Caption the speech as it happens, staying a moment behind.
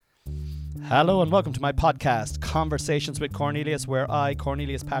Hello and welcome to my podcast, Conversations with Cornelius, where I,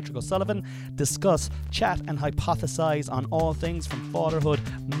 Cornelius Patrick O'Sullivan, discuss, chat and hypothesize on all things from fatherhood,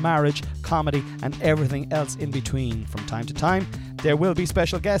 marriage, comedy and everything else in between. From time to time, there will be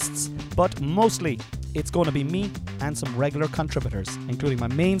special guests, but mostly it's going to be me and some regular contributors, including my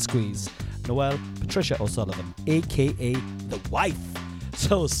main squeeze, Noelle Patricia O'Sullivan, aka the wife.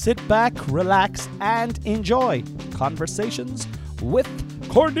 So sit back, relax and enjoy Conversations with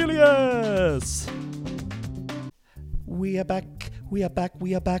Cornelius. We are back. We are back.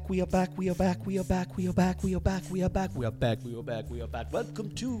 We are back. We are back. We are back. We are back. We are back. We are back. We are back. We are back. We are back. We are back.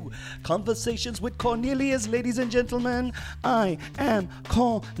 Welcome to Conversations with Cornelius, ladies and gentlemen. I am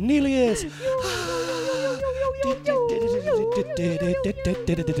Cornelius.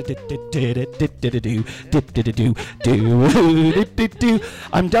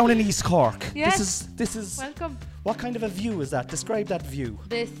 I'm down in East Cork. Yes. This is. Welcome. What kind of a view is that? Describe that view.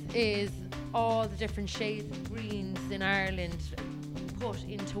 This is all the different shades of greens in Ireland put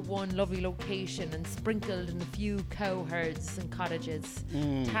into one lovely location and sprinkled in a few cow herds and cottages,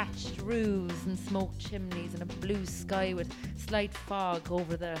 thatched roofs and smoke chimneys and a blue sky with slight fog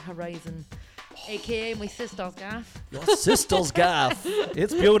over the horizon. AKA my sister's gaff. Your sister's gaff.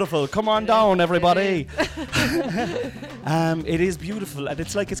 It's beautiful. Come on down, everybody. It is beautiful, and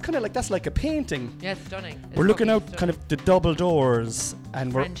it's kind of like that's like a painting. Yeah, it's stunning. We're looking out kind of the double doors,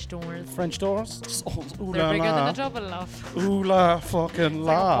 and French doors. French doors. Oh, ooh They're la bigger la. than a double, love. Ooh la fucking It's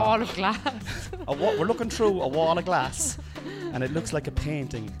like a la. wall of glass. We're looking through a wall of glass, and it looks like a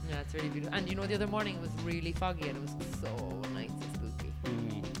painting. Yeah, it's really beautiful. And you know, the other morning it was really foggy and it was so nice and spooky.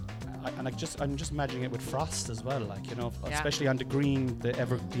 I'm just imagining it with frost as well, like, you know, Yeah. especially on the green, the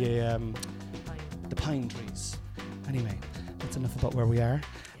pine trees. Anyway, that's enough about where we are.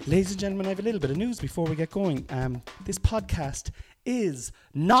 Ladies and gentlemen, I have a little bit of news before we get going. This podcast is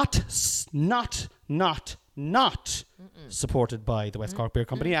not supported by the West Cork Beer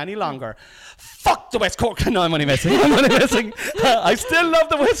Company any longer. Fuck the West Cork. No, I'm only messing. I still love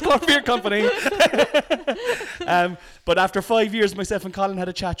the West Cork Beer Company. But after 5 years, myself and Colin had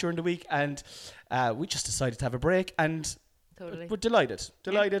a chat during the week, and we just decided to have a break, and Totally. we're delighted.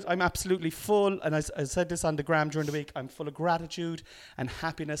 I'm absolutely full, and I said this on the gram during the week, I'm full of gratitude and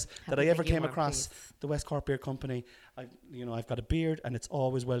happiness that I ever came across the West Cork Beer Company. I've got a beard, and it's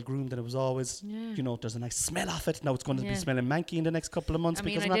always well groomed, and it was always, there's a nice smell off it. Now it's going to be smelling manky in the next couple of months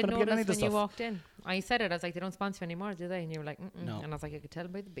because I'm not going to be getting any of this stuff. When you walked in, I said it. I was like, they don't sponsor anymore, do they? And you were like, No. And I was like, I could tell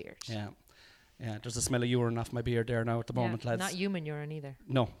by the beard. Yeah, there's a smell of urine off my beard there now at the moment, lads. Not human urine either.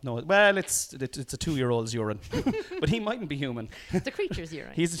 No. Well, it's a 2-year-old's urine, but he mightn't be human. It's a creature's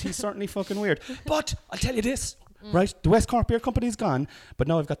urine. He's certainly fucking weird. But I'll tell you this, right? The West Cork Beer Company's gone, but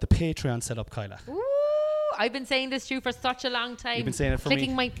now I've got the Patreon set up, Kyla. Ooh, I've been saying this to you for such a long time. You've been saying it for me.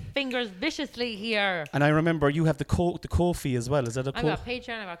 Clicking my fingers viciously here. And I remember you have the Ko-fi as well. Is that a I've got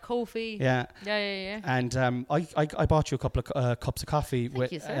Patreon, I've got Ko-fi. Yeah. Yeah. And I bought you a couple of cups of coffee.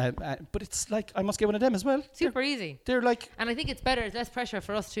 Thank you, sir. But it's like, I must get one of them as well. Super easy. They're like... And I think it's better, it's less pressure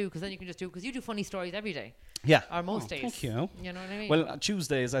for us too, because then you can just do, because you do funny stories every day. Yeah. Or most days. Thank you. You know what I mean? Well,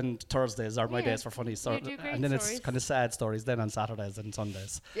 Tuesdays and Thursdays are my days for funny stories. do great And then stories. it's kind of sad stories then on Saturdays and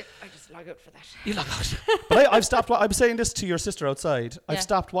Sundays. Yeah, I just log out for that. You log out. But I've stopped. I was saying this to your sister outside. Yeah. I've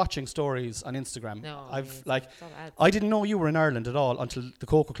stopped watching stories on Instagram. No, I've it's all ads. I didn't know you were in Ireland at all until the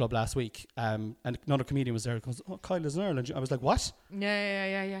Cocoa Club last week. And another comedian was there. He goes, "Oh, Kyle is in Ireland." I was like, "What?"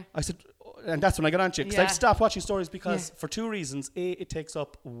 Yeah. I said, and that's when I got on to you because Yeah. I've stopped watching stories because for two reasons. A, it takes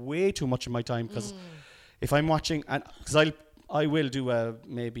up way too much of my time because if I'm watching, and because I will do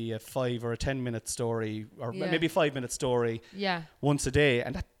maybe a 5 or a 10 minute story or maybe a 5 minute story once a day,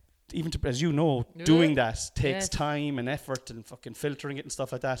 and that, even as you know, doing that takes time and effort and fucking filtering it and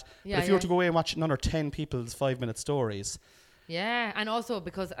stuff like that. But if you were to go away and watch another 10 people's 5 minute stories. Yeah, and also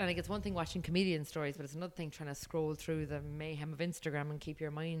because I think it's one thing watching comedian stories, but it's another thing trying to scroll through the mayhem of Instagram and keep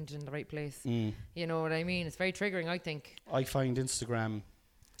your mind in the right place. You know what I mean? It's very triggering, I think.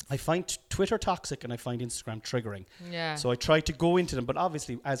 I find Twitter toxic and I find Instagram triggering. Yeah. So I try to go into them, but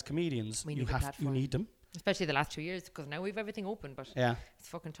obviously as comedians, We you need need them. Especially the last 2 years, because now we've everything open, but it's a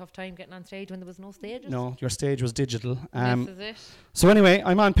fucking tough time getting on stage when there was no stages. No, your stage was digital. This is it. So anyway,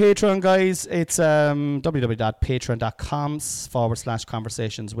 I'm on Patreon, guys. It's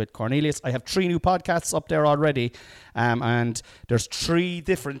www.patreon.com/conversations with Cornelius. I have 3 new podcasts up there already, and there's 3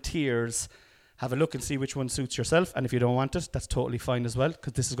 different tiers. Have a look and see which one suits yourself, and if you don't want it, that's totally fine as well,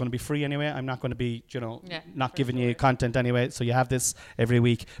 because this is going to be free anyway. I'm not going to be, not giving you content anyway, so you have this every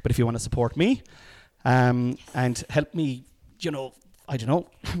week. But if you want to support me and help me, I don't know,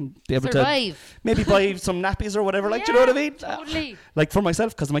 be able to Survive. maybe buy some nappies or whatever. Like, do you know what I mean? Totally. Like for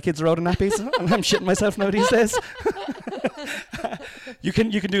myself, because my kids are out of nappies, and I'm shitting myself now these days. You can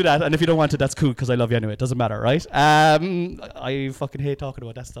do that, and if you don't want it, that's cool because I love you anyway. It doesn't matter, right? I fucking hate talking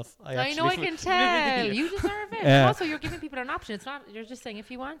about that stuff. I know, I can tell. You deserve it. Yeah. Also, you're giving people an option. It's not. You're just saying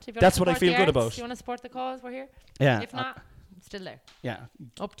if you want. If you That's want to what I feel support good the about. arts, you want to support the cause, we're here. Yeah. If not, it's still there. Yeah.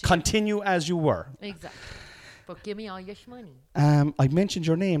 Up to Continue as you were. you. Exactly. But give me all your money. I mentioned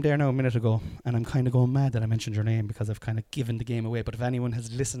your name there now a minute ago, and I'm kind of going mad that I mentioned your name because I've kind of given the game away. But if anyone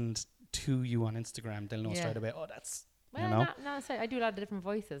has listened to you on Instagram, they'll know straight away. Oh, that's Well, you know. no, sorry. I do a lot of different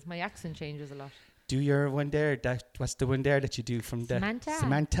voices. My accent changes a lot. Do your one there. What's the one there that you do from the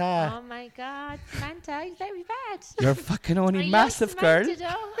Samantha. Oh my God, Samantha is very bad. You're fucking only I massive love girl. Samantha,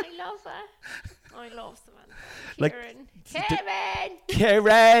 though. I love her. I love Samantha. Like, Karen.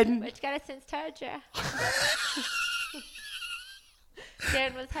 Karen. Which got it since third year.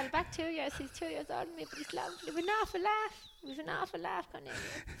 Karen was held back 2 years. He's 2 years older than me, but he's lovely. We've an awful laugh, Cornelia.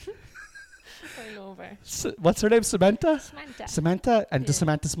 I love her. What's her name? Samantha? Samantha. And does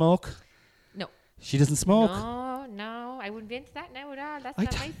Samantha smoke? No. She doesn't smoke? No. I wouldn't be into that now at all. That's I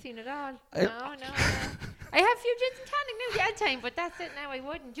not my scene at all. No. I have a few gins and tonic now the odd time, but that's it now. I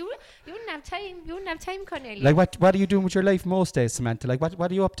wouldn't. You wouldn't have time. You wouldn't have time, Cornelia. Like what are you doing with your life most days, Samantha? Like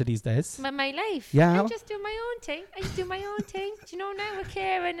what are you up to these days? My life? Yeah. I just do my own thing. Do you know, now with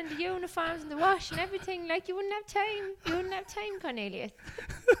Karen and the uniforms and the wash and everything, like you wouldn't have time. You wouldn't have time, Cornelius.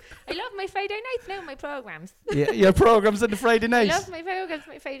 I love my Friday nights now, my programmes. Yeah, your programmes on the Friday night. I love my programmes,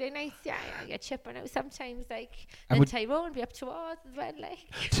 my Friday nights. Yeah, I get chipper now sometimes, like. And Tyrone be up to us as well, like.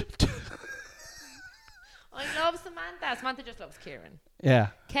 I love Samantha. Samantha just loves Kieran. Yeah.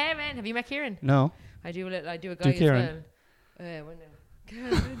 Karen, have you met Kieran? No. I do a guy Kieran. as well.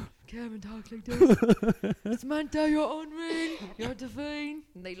 Karen talks like this. Samantha, you're unreal. You're divine.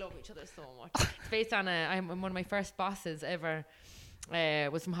 And they love each other so much. It's based on one of my first bosses ever.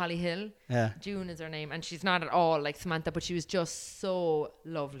 Was from Holly Hill. Yeah. June is her name, and she's not at all like Samantha, but she was just so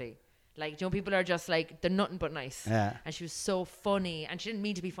lovely. Like, you know, people are just like, they're nothing but nice. Yeah. And she was so funny, and she didn't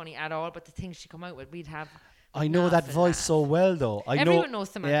mean to be funny at all, but the things she come out with, we'd have. I know that voice so well, though. Everyone knows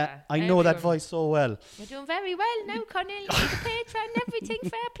Samantha. Yeah, I know that voice so well. You're doing very well now, Cornelia. The patron and everything.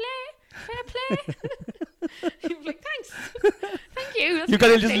 Fair play. You're like, thanks. Thank you. That's You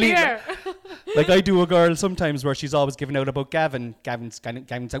gotta just leave. here. Like I do a girl sometimes where she's always giving out about Gavin. Gavin's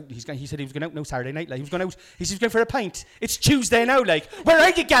out. He said he was going out now Saturday night. Like he was going out. He's going for a pint. It's Tuesday now. Like, where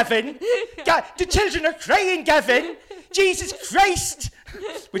are you, Gavin? The children are crying, Gavin. Jesus Christ.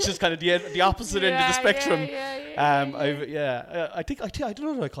 Which is kind of the opposite end of the spectrum. I think I don't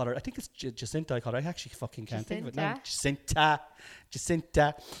know what I call her. I think it's Jacinta. I call her. I actually fucking can't think of it now.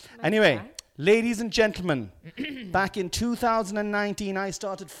 Jacinta. Anyway. Ladies and gentlemen, back in 2019, I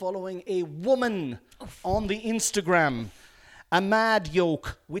started following a woman on the Instagram, a mad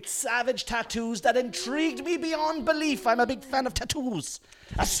yoke with savage tattoos that intrigued me beyond belief. I'm a big fan of tattoos.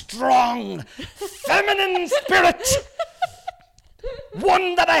 A strong, feminine spirit.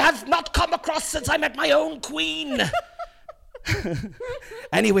 One that I have not come across since I met my own queen.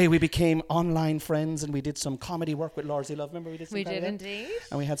 Anyway, we became online friends and we did some comedy work with Lordsey Love. Remember we did some We did indeed.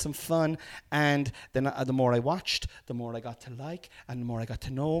 And we had some fun. And then the more I watched, the more I got to like and the more I got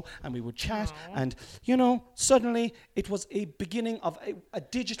to know. And we would chat. Aww. And, you know, suddenly it was a beginning of a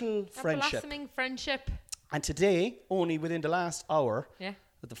digital friendship. A blossoming friendship. And today, only within the last hour, yeah.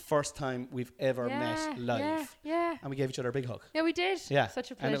 the first time we've ever met live. Yeah. And we gave each other a big hug. Yeah, we did. Yeah.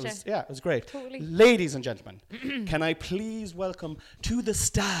 Such a pleasure. And it was great. Totally. Ladies and gentlemen, can I please welcome to the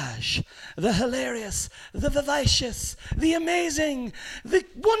stage the hilarious, the vivacious, the amazing, the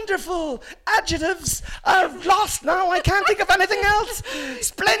wonderful adjectives are lost now. I can't think of anything else.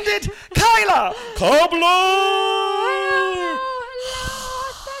 Splendid Kyla Cobbler.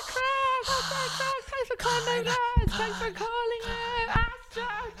 Thanks for calling us. Thanks for calling us. Astro,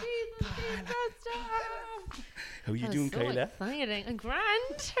 Jesus. How are you doing, Kyla? Exciting and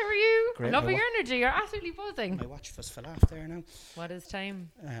grand. How are you? Great. I love your energy. You're absolutely buzzing. My watch was fell off there now. What is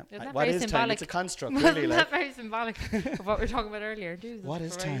time? What is time? It's a construct, really. Isn't that very symbolic of what we were talking about earlier? Jesus what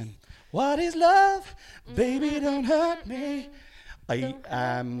is Christ. time? What is love? Baby, don't hurt me.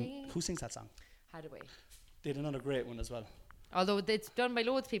 Who sings that song? Hadaway. They did another great one as well. Although it's done by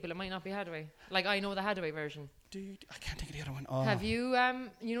loads of people, it might not be Hadaway. Like, I know the Hadaway version. Dude, I can't think of the other one. Oh. Have you,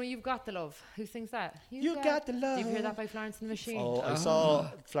 You've Got the Love? Who sings that? You got the love. Did you hear that by Florence and the Machine? I saw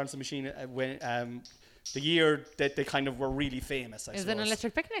Florence and the Machine when the year that they kind of were really famous. I suppose. It was an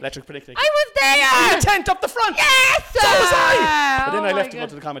Electric Picnic? Electric Picnic. I was there! In the tent up the front! Yes! So was I! But then I left to go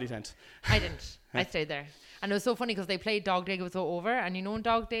to the comedy tent. I didn't. I stayed there. And it was so funny because they played Dog Day was over, and you know when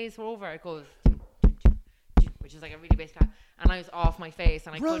Dog Days were over, it goes, which is like a really basic clap. And I was off my face,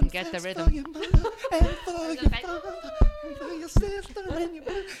 and I couldn't get the rhythm.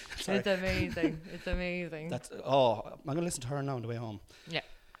 It's amazing. It's amazing. That's I'm gonna listen to her now on the way home. Yeah.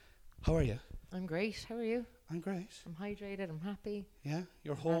 How are you? I'm great. How are you? I'm great. I'm hydrated. I'm happy. Yeah,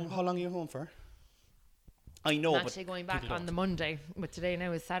 you're home. How long are you home for? I know, I'm actually going back on the Monday, but today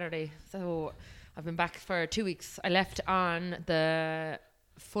now is Saturday, so I've been back for 2 weeks. I left on the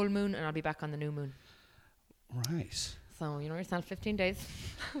full moon, and I'll be back on the new moon. Right. So you know yourself, 15 days.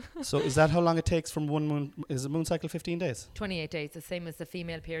 So is that how long it takes from one moon? Is the moon cycle 15 days? 28 days, the same as the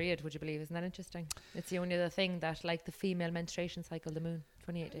female period. Would you believe? Isn't that interesting? It's the only other thing that, like the female menstruation cycle, the moon,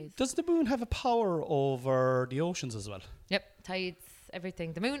 28 days. Does the moon have a power over the oceans as well? Yep, tides,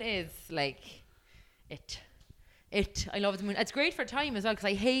 everything. The moon is like it. I love the moon. It's great for time as well, because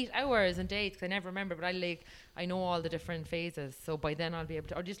I hate hours and dates because I never remember, but I know all the different phases, so by then I'll be able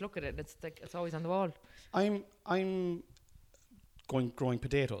to, or just look at it, it's like it's always on the wall. I'm growing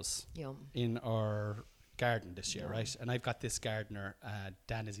potatoes Yum. in our garden this year, right? And I've got this gardener,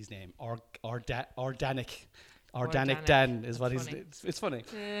 Dan is his name, Organic Dan is what funny. It's funny.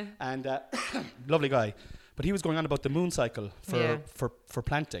 Yeah. And lovely guy. But he was going on about the moon cycle for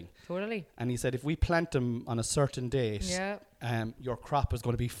planting. Totally. And he said if we plant them on a certain date, Yeah. your crop is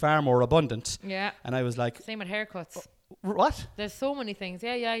going to be far more abundant. Yeah. And I was like, Same with haircuts. what? There's so many things.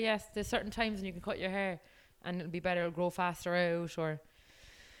 Yes. There's certain times when you can cut your hair and it'll be better, it'll grow faster out, or...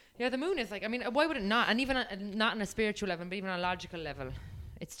 Yeah, the moon is like, I mean, why would it not? And even not on a spiritual level, but even on a logical level.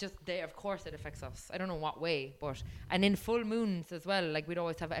 It's just there. Of course it affects us. I don't know what way, but... And in full moons as well, like we'd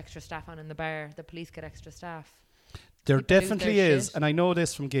always have extra staff on in the bar. The police get extra staff. There People lose definitely their is, shit. and I know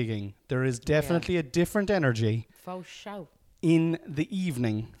this from gigging, there is definitely a different energy For sure. in the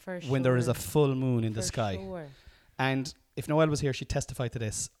evening For when there is sure. a full moon in the For sky. sure. And if Noelle was here, she'd testify to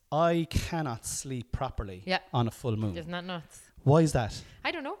this. I cannot sleep properly Yeah. on a full moon. Isn't that nuts? Why is that?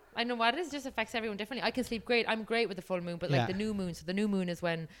 I don't know. I know what it is. It just affects everyone differently. I can sleep great. I'm great with the full moon, but Yeah. like the new moon. So the new moon is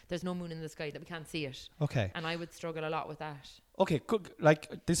when there's no moon in the sky that we can't see it. Okay. And I would struggle a lot with that. Okay, good.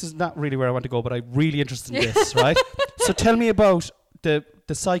 Like, this is not really where I want to go, but I'm really interested in this, right? So tell me about the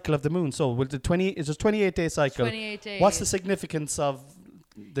cycle of the moon. So will it's a 28-day cycle. 28 days. What's the significance of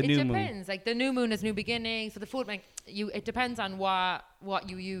the new moon? It depends. Like the new moon is new beginning. So the full moon, it depends on what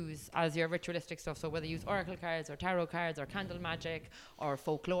you use as your ritualistic stuff. So whether you use oracle cards or tarot cards or candle magic or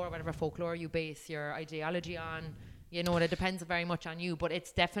folklore, whatever folklore you base your ideology on, you know, and it depends very much on you. But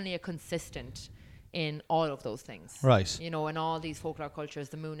it's definitely a consistent in all of those things. Right. You know, in all these folklore cultures,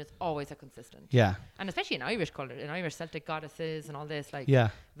 the moon is always a consistent. Yeah. And especially in Irish culture, in Irish Celtic goddesses and all this, like, Yeah.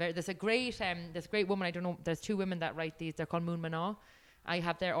 there's a great woman, I don't know, there's two women that write these, they're called Moon Mana. I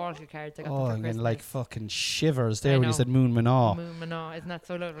have their oracle cards, I got them Oh, for I'm Christmas. getting like fucking shivers there I when you know. said Moon Mana. Moon Mana, isn't that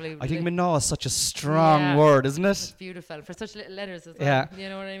so lovely? I think Mana is such a strong Yeah. word, isn't It's it? beautiful, for such little letters as well. Yeah. You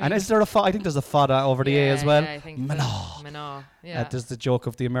know what I mean? And is there I think there's a fada over the A as well. Yeah, I think Mana. so. Mana, yeah. There's the joke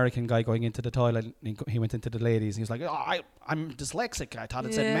of the American guy going into the toilet. And he went into the ladies. And he was like, "Oh, I'm dyslexic. I thought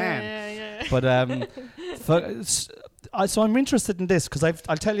it said man." Yeah. But so I'm interested in this because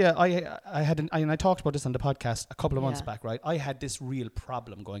I'll tell you, I talked about this on the podcast a couple of months Yeah. back, right? I had this real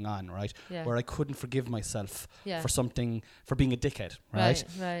problem going on, right, Yeah. where I couldn't forgive myself Yeah. for being a dickhead, right?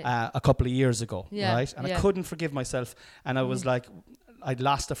 Right. A couple of years ago, Yeah, right? And I yeah. couldn't forgive myself, and I was like, I'd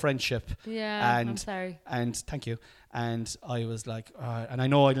lost a friendship. Yeah, I'm and sorry. And thank you. And I was like, and I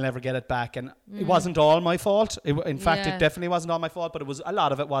know I'll never get it back. And Mm. it wasn't all my fault. In fact, Yeah. it definitely wasn't all my fault, but a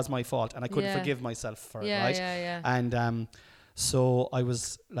lot of it was my fault. And I couldn't Yeah. forgive myself for it, Yeah, right? yeah. And so I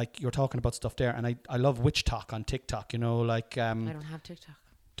was like, you're talking about stuff there. And I love witch talk on TikTok, you know, like... I don't have TikTok.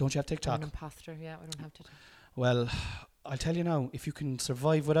 Don't you have I'm TikTok? an imposter. Yeah, I don't have TikTok. Well, I'll tell you now, if you can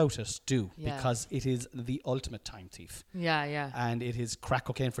survive without it, do. Yeah. Because it is the ultimate time thief. Yeah. And it is crack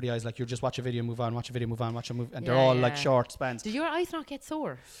cocaine for the eyes. Like, you just watch a video, move on, watch a video, move on, watch a move. And they're Yeah, all like yeah. short spans. Did your eyes not get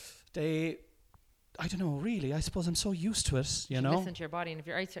sore? I don't know, really. I suppose I'm so used to it, you know. Listen to your body, and if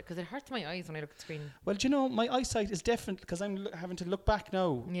your eyes, because it hurts my eyes when I look at the screen. Well, do you know, my eyesight is different because I'm having to look back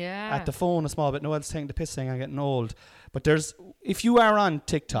now Yeah. at the phone a small bit. Noelle's taking the piss saying I'm getting old. But if you are on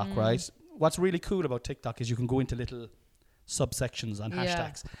TikTok, right, what's really cool about TikTok is you can go into little subsections on Yeah.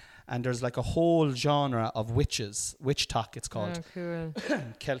 hashtags. And there's like a whole genre of witch talk it's called. Oh, cool.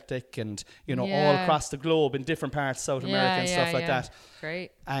 Celtic and, you know, all Yeah. across the globe in different parts, South America and stuff like that.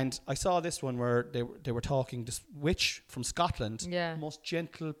 Great. And I saw this one where they were talking, this witch from Scotland, Yeah. most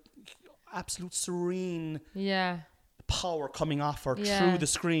gentle, absolute serene Yeah. power coming off her Yeah. through the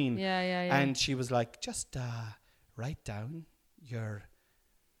screen. Yeah. And she was like, just write down your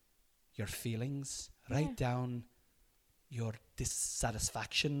feelings Write down your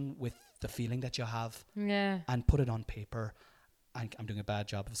dissatisfaction with the feeling that you have and put it on paper. And I'm doing a bad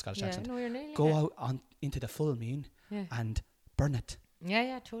job of a Scottish accent. No, you're nailing Go it. out into the full moon and burn it.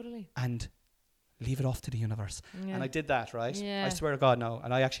 Yeah, totally. And leave it off to the universe. Yeah. And I did that, right? Yeah. I swear to God, no.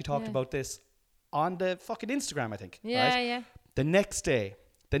 And I actually talked about this on the fucking Instagram, I think. Yeah, right? yeah. The next day,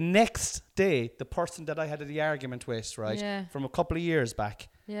 the person that I had the argument with, right, from a couple of years back,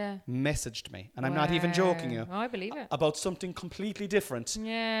 messaged me. And I'm not even joking you. Oh, I believe it. About something completely different.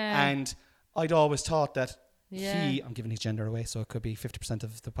 Yeah. And I'd always thought that I'm giving his gender away, so it could be 50%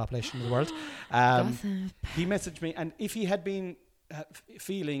 of the population of the world. He messaged me, and if he had been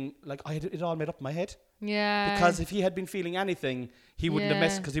feeling like I had it all made up in my head, because if he had been feeling anything, he wouldn't have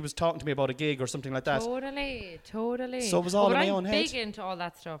messaged, because he was talking to me about a gig or something like that. Totally. So it was all in my own head. I'm big into all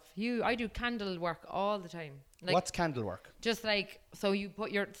that stuff. I do candle work all the time. Like, what's candle work? Just like, so you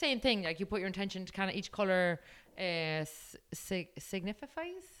put your same thing, like you put your intention to kind of each color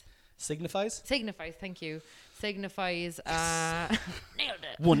signifies, thank you. Signifies nailed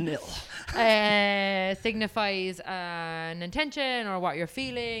it. 1-0. Signifies an intention, or what you're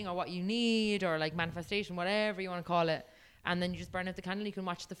feeling, or what you need, or like manifestation, whatever you want to call it. And then you just burn out the candle. You can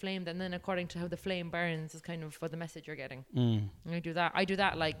watch the flame, and then according to how the flame burns is kind of what the message you're getting. And I do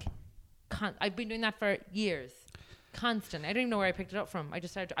that like I've been doing that for years, constant. I don't even know where I picked it up from. I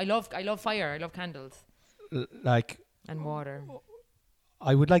just started. I love fire. I love candles, and water.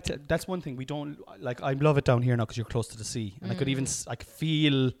 I would like to. That's one thing we don't like. I love it down here now because you're close to the sea, and I could even I could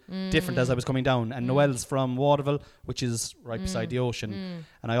feel different as I was coming down. And Noelle's from Waterville, which is right beside the ocean,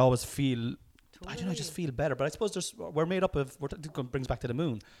 and I always feel. I don't know, I just feel better. But I suppose we're made up of. Brings back to the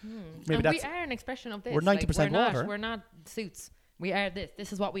moon. Maybe we are an expression of this. We're 90% water. We're not suits. We are this.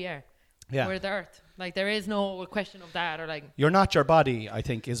 This is what we are. Yeah. We're the earth. Like, there is no question of that, or like. You're not your body, I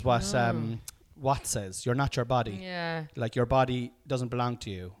think, is what Watt says. You're not your body. Yeah. Like, your body doesn't belong to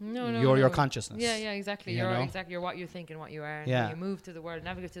you. No. You're your consciousness. Yeah, exactly. You're what you think and what you are. Yeah. You move through the world,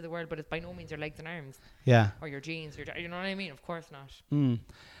 navigate through the world, but it's by no means your legs and arms. Yeah. Or your genes. You know what I mean? Of course not.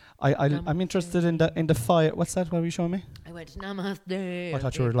 I'm interested in the fire. What's that? What were you showing me? I went, namaste. I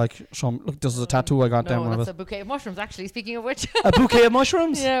thought you were like, look, this is a tattoo I got down. No, that's a bouquet of mushrooms, actually, speaking of which. A bouquet of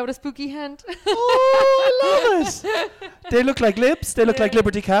mushrooms? Yeah, with a spooky hand. Oh, I love it. They look like lips. They look like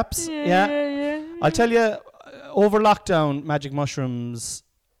Liberty caps. Yeah. I'll tell you, over lockdown, magic mushrooms,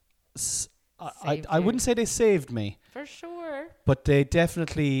 I wouldn't say they saved me. For sure. But they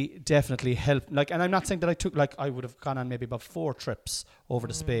definitely helped. Like, and I'm not saying that I would have gone on maybe about 4 trips over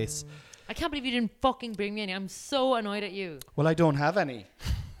the space. I can't believe you didn't fucking bring me any. I'm so annoyed at you. Well, I don't have any.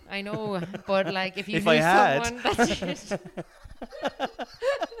 I know, but like if I had. someone, that's it.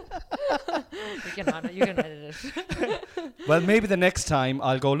 You can edit it. Well, maybe the next time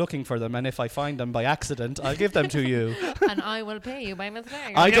I'll go looking for them, and if I find them by accident, I'll give them to you. And I will pay you by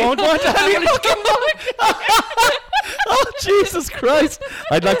mistake. I don't want any fucking money. Oh, Jesus Christ.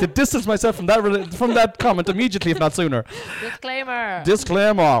 I'd like to distance myself from that comment immediately, if not sooner. Disclaimer. So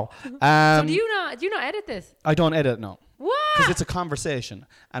do you not edit this? I don't edit, no. What? Because it's a conversation,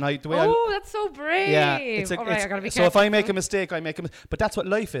 and that's so brave. Yeah, I gotta be so if I make a mistake, I make a mistake. But that's what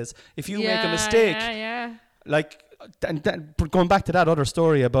life is. If you make a mistake, like, and going back to that other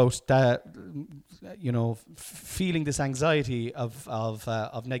story about that, feeling this anxiety of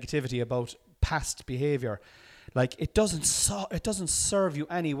negativity about past behavior. Like, it doesn't serve you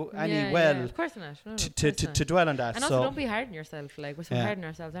any well. Of course not. No, to dwell on that. And also, don't be hard on yourself. Like, we're so hard on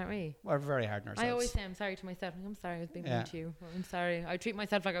ourselves, aren't we? We're very hard on ourselves. I always say I'm sorry to myself. I'm sorry I was being mean to you. I'm sorry. I treat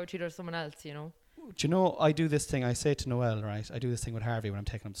myself like I would treat someone else. You know. Do you know, I do this thing. I say to Noel, right? I do this thing with Harvey when I'm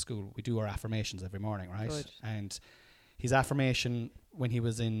taking him to school. We do our affirmations every morning, right? Good. And his affirmation when he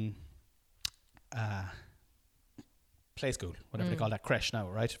was in play school, whatever they call that, creche now,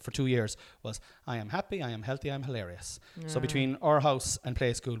 right, for 2 years, was I am happy, I am healthy, I am hilarious. So between our house and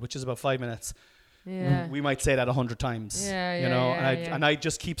play school, which is about 5 minutes, we might say that 100 times. And I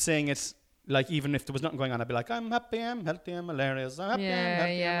just keep saying it, like, even if there was nothing going on, I'd be like, I'm happy, I'm healthy, I'm hilarious, I'm happy, I'm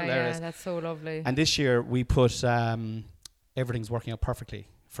healthy, I'm hilarious. That's so lovely. And this year we put everything's working out perfectly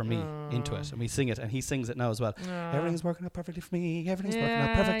for me into it, and we sing it, and he sings it now as well. Everything's working out perfectly for me. Everything's working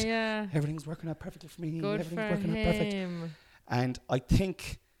out perfect. Everything's working out perfectly for me. Good Everything's for working out perfect. And I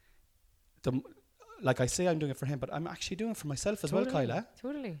think like I say I'm doing it for him, but I'm actually doing it for myself as well, Kyla.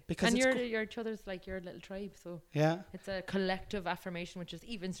 Totally. Because you're each other's, like, your little tribe, so yeah, it's a collective affirmation, which is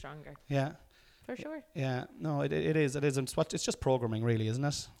even stronger. Yeah. for sure. Yeah, no, it is. It's just programming, really, isn't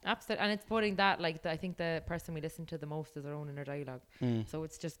it? Absolutely. And it's putting that, like, I think the person we listen to the most is our own inner dialogue. So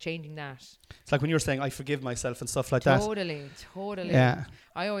it's just changing that. It's like when you're saying, I forgive myself and stuff like that. Totally. Yeah.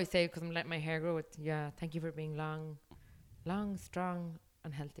 I always say, because I'm letting my hair grow, thank you for being long, strong,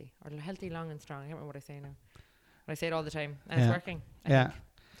 and healthy. Or healthy, long, and strong. I can't remember what I say now. But I say it all the time. And it's working. I think.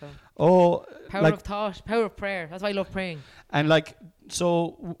 So. Oh, power of thought, power of prayer. That's why I love praying. And like,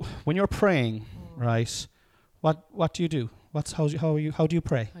 so when you're praying, right? What do you do? How do you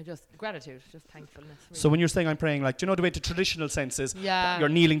pray? I just gratitude, just thankfulness. Really. So when you're saying I'm praying, like, do you know the way the traditional sense is? Yeah. You're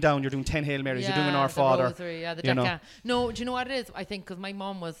kneeling down, you're doing 10 Hail Marys, you're doing an Our the Father. Rosary, the Decca. No, do you know what it is? I think because my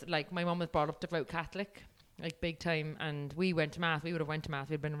mom was brought up devout Catholic. Like big time, and we went to mass. We would have went to mass.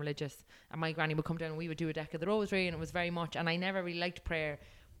 We'd been religious, and my granny would come down and we would do a deck of the Rosary, and it was very much. And I never really liked prayer,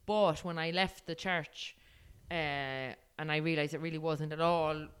 but when I left the church, and I realised it really wasn't at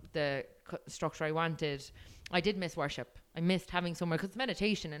all the structure I wanted, I did miss worship. I missed having somewhere, because it's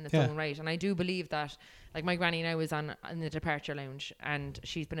meditation in its own right, and I do believe that. Like my granny now is in the departure lounge, and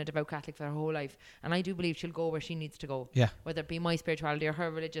she's been a devout Catholic for her whole life, and I do believe she'll go where she needs to go. Yeah. Whether it be my spirituality or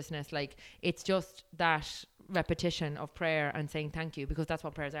her religiousness, like it's just that repetition of prayer and saying thank you, because that's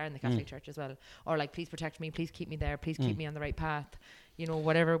what prayers are in the Catholic Church as well. Or like, please protect me, please keep me there, please keep me on the right path. You know,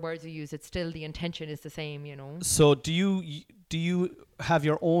 whatever words you use, it's still the intention is the same. You know. So do you have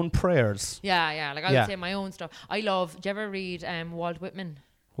your own prayers? Yeah. Like I would say my own stuff. I love. Do you ever read Walt Whitman?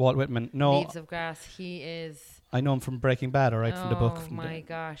 Walt Whitman, no. Leaves of Grass. He is. I know him from Breaking Bad, from the book. Oh my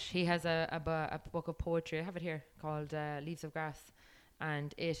gosh, he has a book of poetry. I have it here called Leaves of Grass,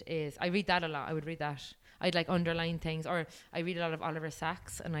 and it is. I read that a lot. I would read that. I'd like underline things, or I read a lot of Oliver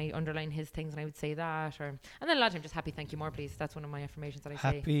Sacks, and I underline his things, and I would say that, and then a lot of time just happy, thank you, more please. That's one of my affirmations that I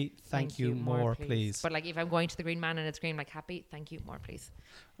say. Happy, thank you, more please. But like if I'm going to the Green Man and it's green, like happy, thank you, more please.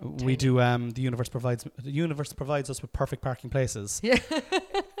 We do. The universe provides us with perfect parking places. Yeah.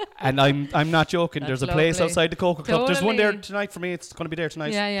 And I'm not joking. There's a place outside the Coca Club. There's one there tonight for me. It's going to be there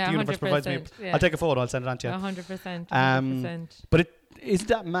tonight. Yeah. The universe provides me. I'll take a photo. I'll send it on to you. 100%. But isn't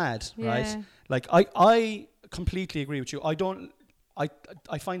that mad, right? Like I completely agree with you.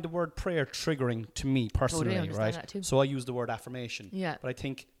 I find the word prayer triggering to me personally, right? So I use the word affirmation. Yeah. But I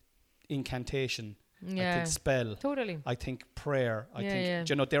think incantation. I think spell. Totally. I think prayer. I think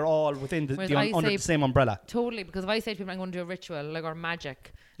you know, they're all within under the same umbrella. Totally, because if I say to people I'm going to do a ritual like or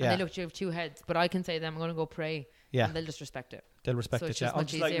magic, and they look at you with two heads, but I can say to them I'm going to go pray, and they'll just respect it. They'll respect it. I'm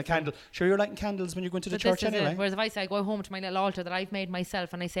just lighting a candle. Sure, you're lighting candles when you go into the church anyway. Whereas if I say I go home to my little altar that I've made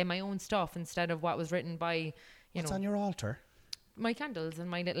myself, and I say my own stuff instead of what was written by, What's on your altar? My candles and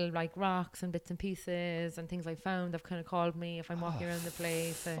my little like rocks and bits and pieces and things I found have kind of called me if I'm walking around the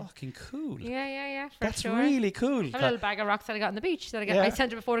place. Fucking cool. Yeah. That's really cool. I have a little bag of rocks that I got on the beach that I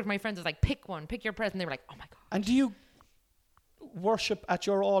sent a photo to my friends. I was like, pick one, pick your present. They were like, oh my God. And do you worship at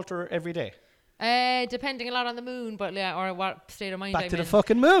your altar every day? Depending a lot on the moon, but or what state of mind I'm in. Back to the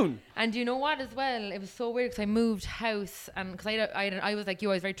fucking moon. And you know what as well? It was so weird because I moved house, and because I was like you,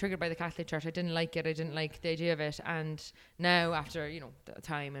 I was very triggered by the Catholic Church. I didn't like it. I didn't like the idea of it. And now, after the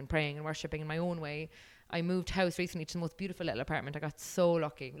time and praying and worshipping in my own way, I moved house recently to the most beautiful little apartment. I got so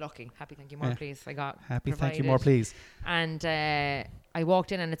lucky. Happy, thank you, more please. I got happy, thank you, more please. And I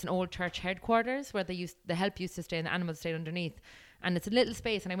walked in, and it's an old church headquarters where the help used to stay and the animals stayed underneath. And it's a little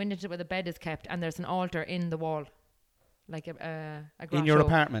space, and I went into it where the bed is kept, and there's an altar in the wall, like a in your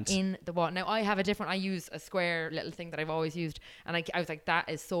apartment. In the wall. Now I use a square little thing that I've always used, and I was like, that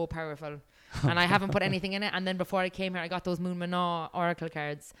is so powerful. And I haven't put anything in it. And then before I came here, I got those Moon Manaa oracle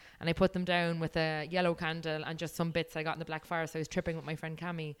cards, and I put them down with a yellow candle and just some bits I got in the Black Forest. I was tripping with my friend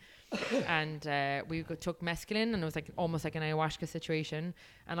Cami, and we took mescaline, and it was like almost like an ayahuasca situation.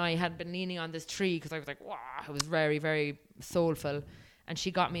 And I had been leaning on this tree because I was like, wow, it was very, very soulful. And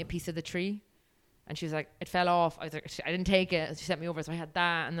she got me a piece of the tree. And she was like, it fell off. I was like, I didn't take it. She sent me over, so I had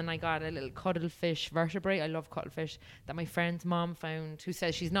that. And then I got a little cuttlefish vertebrae. I love cuttlefish that my friend's mom found, who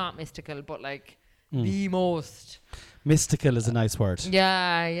says she's not mystical, but like the most. Mystical is a nice word.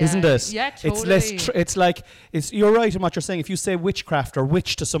 Yeah. Isn't it? Yeah, totally. It's like, you're right in what you're saying. If you say witchcraft or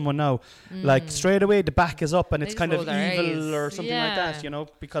witch to someone now, like straight away the back is up and it's kind of evil or something like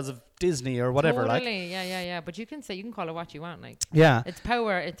that, because of Disney or whatever. Totally. Yeah. But you can call it what you want. Like, yeah. It's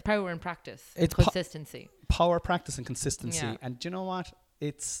power and practice. It's consistency. Power, practice and consistency. Yeah. And do you know what?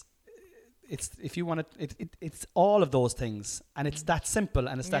 It's if you want it's all of those things, and it's that simple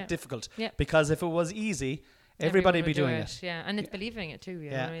and it's that difficult. Yeah. Because if it was easy, everybody would be doing it. Yeah, and it's believing it too.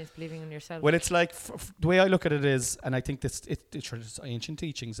 It's believing in yourself. Well, it's like the way I look at it is, and I think this it's ancient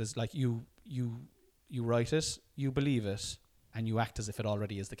teachings is like you write it, you believe it, and you act as if it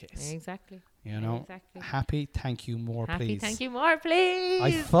already is the case. Exactly. You know? Exactly. Happy, thank you more, Happy, please. thank you more, please.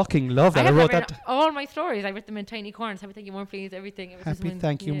 I fucking love that. I have wrote written that. all my stories. I wrote them in tiny corners. Happy, thank you more, please. Everything. It was just Happy, when-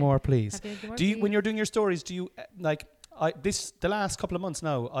 thank you yeah. more, please. Happy, thank you more, Do you, when please. you're doing your stories, do you the last couple of months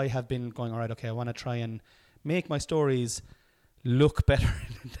now, I have been going, all right, okay, I want to try and make my stories look better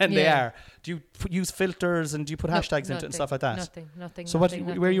than they Yeah. are. Do you use filters and do you put hashtags into it and stuff like that? Nothing. So nothing,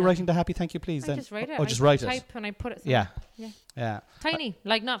 where are you writing the happy thank you please I then? just write it. Oh, just write it. Type and I put it. Yeah. somewhere. Yeah. Tiny,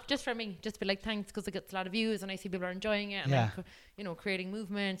 like not just for me. Just be like thanks because it gets a lot of views and I see people are enjoying it and Yeah. I'm creating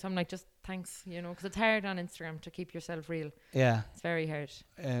movement. So I'm like just thanks, because it's hard on Instagram to keep yourself real. Yeah. It's very hard,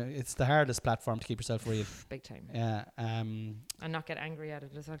 It's the hardest platform to keep yourself real. big time. Yeah. And not get angry at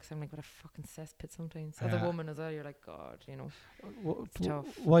it as well. Because I'm like, what a fucking cesspit sometimes. As a Yeah. woman as well, you're like, God, it's tough.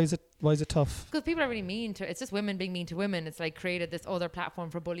 Why is it tough? Because people are really mean to. It's just women being mean to women. It's like created this other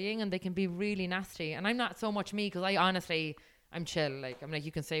platform for bullying, and they can be really nasty. And I'm not so much me because I honestly, I'm chill. Like I'm like,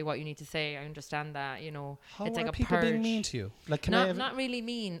 you can say what you need to say. I understand that. How it's are like a people purge. being mean to you? Like, Not really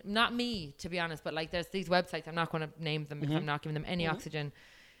mean. Not me, to be honest. But like, there's these websites. I'm not going to name them because I'm not giving them any oxygen.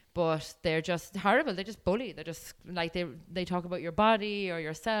 But they're just horrible. They just bully. They're just like they talk about your body or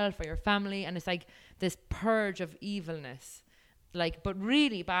yourself or your family, and it's like this purge of evilness. Like, but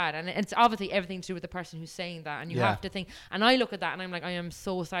really bad, and it's obviously everything to do with the person who's saying that, and you have to think. And I look at that, and I'm like, I am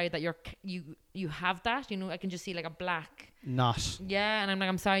so sorry that you have that. I can just see like a black. Not. Yeah, and I'm like,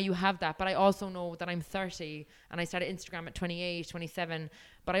 I'm sorry you have that, but I also know that I'm 30, and I started Instagram at 28, 27.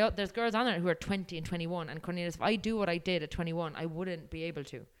 But there's girls on there who are 20 and 21, and Cornelius, if I do what I did at 21, I wouldn't be able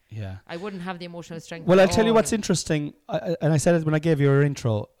to. Yeah. I wouldn't have the emotional strength. Well, I'll tell you what's interesting, and I said it when I gave you your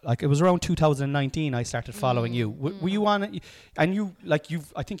intro. Like, it was around 2019 I started following you. Were you on it? And you, like,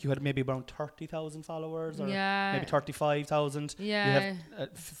 I think you had maybe around 30,000 followers, or maybe 35,000. Yeah. You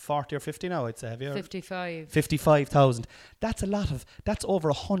have 40 or 50 now, I'd say. Have you? 55. 55,000. That's that's over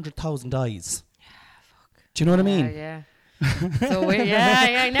 100,000 eyes. Do you know what I mean? Yeah. So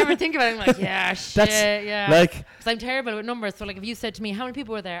I never think about it. I'm like, yeah, shit, yeah. Like, because I'm terrible with numbers. So like, if you said to me how many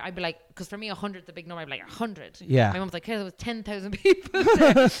people were there, I'd be like, because for me 100 is a big number. I'd be like 100. Yeah. My mum's like, hey, there was 10,000 people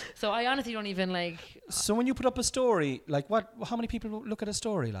there. So I honestly don't even like. So when you put up a story, like how many people look at a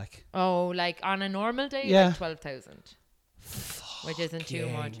story? Like, like on a normal day, like 12,000. Which isn't too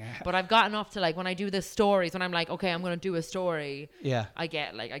much, but I've gotten up to like when I do the stories, when I'm like, okay, I'm going to do a story. Yeah, I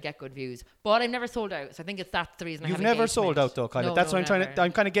get good views, but I've never sold out. So I think that's the reason. You've never sold out though, kind of. That's what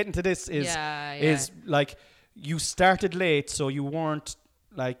I'm kind of getting to. This is like you started late, so you weren't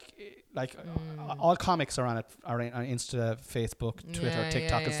like all comics are on it, are on Insta, Facebook, Twitter,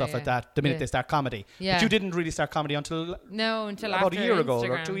 TikTok, and stuff like that. The minute they start comedy, but you didn't really start comedy until about a year ago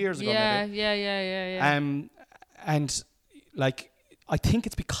or 2 years ago. Maybe. Yeah. And like, I think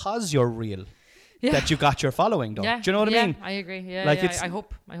it's because you're real that you got your following, though. Do you know what I mean? I agree. Yeah, like I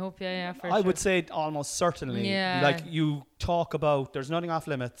hope. For I would say almost certainly. Yeah. Like, you talk about, there's nothing off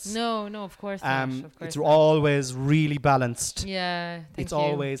limits. No, of course not. Of course it's not. always really balanced. Yeah, it's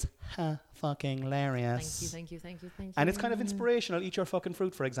always fucking hilarious. Thank you. And it's kind of inspirational. Eat your fucking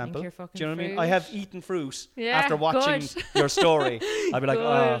fruit, for example. Your fucking Do you know what I mean? fruit. I have eaten fruit after watching your story. I'd be like,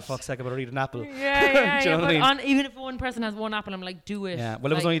 oh, fuck's sake, I better eat an apple. Yeah. Do you know what I mean? Even if one person has one apple, I'm like, do it. Yeah.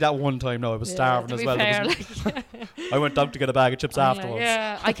 Well, it was only that one time. No, I was starving as well. Fair, I went out to get a bag of chips afterwards.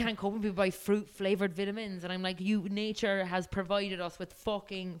 I can't cope when people buy fruit flavored vitamins, and I'm like, nature has provided us with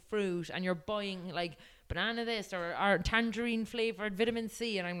fucking fruit, and you're buying like banana this or tangerine flavored vitamin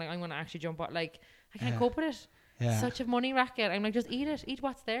C, and I'm like, I'm gonna actually jump out. Like, I can't cope with it. Yeah. Such a money racket. I'm like, just eat it. Eat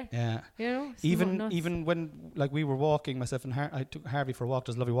what's there. Yeah. Even when like we were walking, myself and I took Harvey for a walk.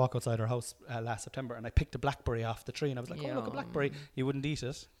 There's a lovely walk outside our house last September, and I picked a blackberry off the tree, and I was like, oh, look, a blackberry. He wouldn't eat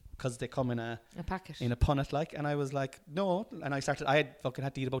it because they come in a packet, in a punnet, like. And I was like, no. And I had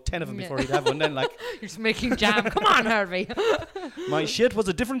to eat about 10 of them before he'd have one. Then, like, you're just making jam. Come on, Harvey. My shit was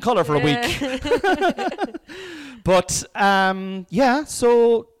a different colour for a week. But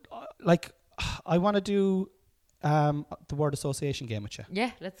so like, I want to do the word association game with you.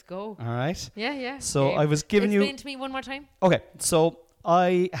 Yeah, let's go. All right. Yeah. So I was giving Explain to me one more time. Okay, so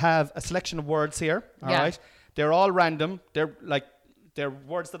I have a selection of words here. All right. They're all random. They're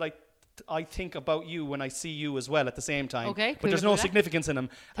words that I think about you when I see you as well at the same time. Okay. But there's no significance in them.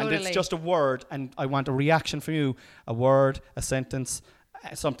 Totally. And it's just a word, and I want a reaction from you. A word, a sentence,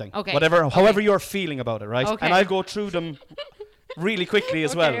 something. Okay. Whatever, however you're feeling about it, right? Okay. And I'll go through them really quickly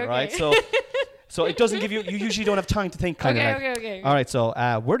as well, right? So it doesn't give you usually don't have time to think, kind of like. Okay. All right, so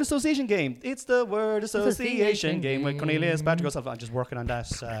word association game. It's the word association game with Cornelius Patrick. I'm just working on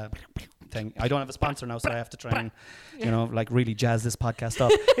that thing. I don't have a sponsor now, so I have to try and, like really jazz this podcast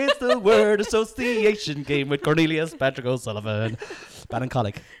up. It's the word association game with Cornelius Patrick O'Sullivan.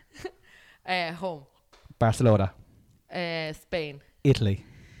 Ballincollig. Home. Barcelona. Spain. Italy.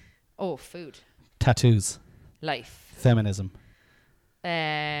 Oh, food. Tattoos. Life. Feminism.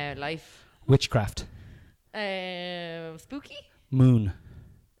 Life. Witchcraft. Spooky. Moon.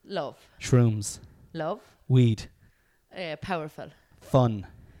 Love. Shrooms. Love. Weed. Powerful. Fun.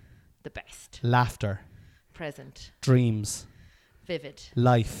 The best. Laughter. Present. Dreams. Vivid.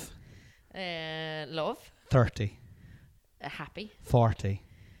 Life. Love. 30. Happy. 40.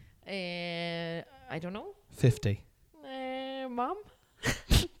 I don't know. 50. Mom.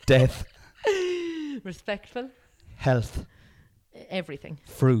 Death. Respectful. Health. Everything.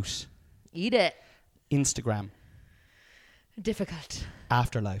 Fruit. Eat it. Instagram. Difficult.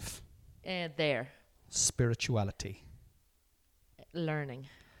 Afterlife. There. Spirituality. Learning.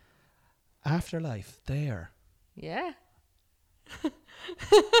 Afterlife. There. Yeah.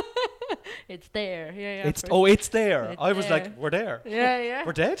 It's there. Yeah. It's there. It's I was there. like, we're there. Yeah.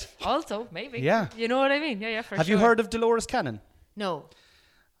 We're dead? Also, maybe. Yeah. You know what I mean? Yeah, for Have sure. you heard of Dolores Cannon? No.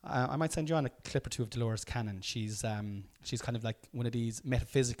 I might send you on a clip or two of Dolores Cannon. She's kind of like one of these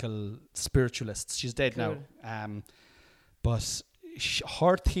metaphysical spiritualists. She's dead Cool. now. But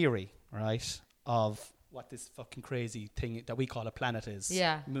her theory, right, of what this fucking crazy thing that we call a planet is.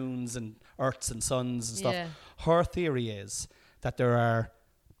 Yeah. Moons and Earths and suns and stuff. Yeah. Her theory is that there are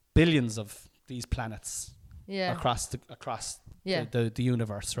billions of these planets Yeah. across Yeah. the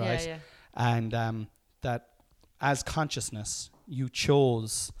universe, right? Yeah. And that as consciousness, you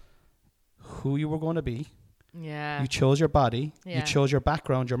chose who you were going to be. Yeah. You chose your body. Yeah. You chose your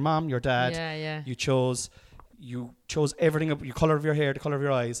background, your mom, your dad. Yeah. You chose everything, your color of your hair, the color of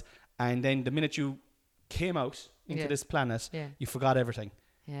your eyes, and then the minute you came out into this planet, you forgot everything.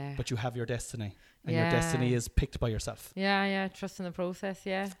 Yeah. But you have your destiny, and your destiny is picked by yourself. Yeah. Trust in the process.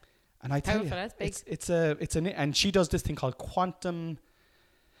 Yeah. And I tell you, Powerful, that's big. and she does this thing called quantum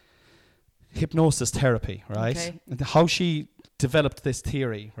hypnosis therapy, right? Okay. And how she developed this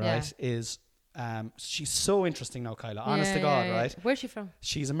theory, right, is she's so interesting now, Kyla. Honest to God, right? Where's she from?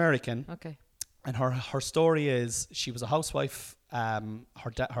 She's American, Okay. and her story is she was a housewife.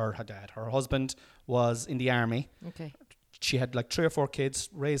 Her husband was in the army. Okay. She had like 3 or 4 kids,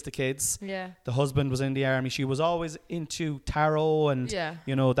 raised the kids. Yeah. The husband was in the army. She was always into tarot and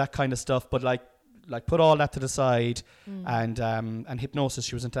that kind of stuff, but like put all that to the side, and hypnosis.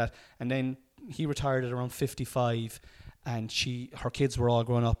 She was into that, and then he retired at around 55, and her kids were all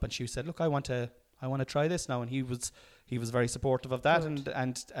grown up, and she said, "Look, I want to try this now," and he was very supportive of that,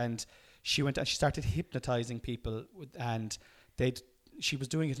 and she went and she started hypnotizing people, and she was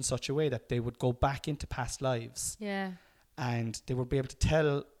doing it in such a way that they would go back into past lives. Yeah. And they would be able to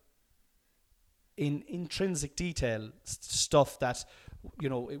tell in intrinsic detail stuff that,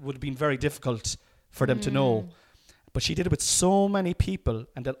 it would have been very difficult for them to know. But she did it with so many people,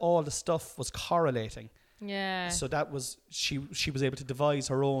 and that all the stuff was correlating. Yeah. So that was, she was able to devise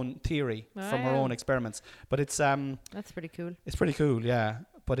her own theory from her own experiments. But it's that's pretty cool. It's pretty cool, yeah.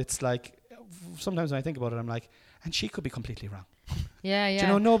 But it's like, sometimes when I think about it, I'm like, and she could be completely wrong. Yeah. Do you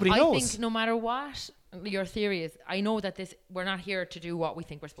know, nobody knows. I think no matter what your theory is, I know that we're not here to do what we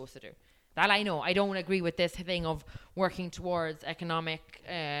think we're supposed to do. That I know. I don't agree with this thing of working towards economic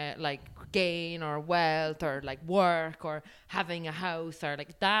gain or wealth or like work or having a house or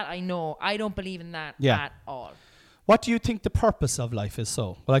like that. I know. I don't believe in that at all. What do you think the purpose of life is?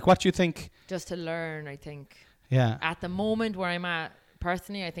 So, like, what do you think? Just to learn, I think. Yeah. At the moment where I'm at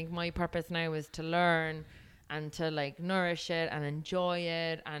personally, I think my purpose now is to learn and to like nourish it and enjoy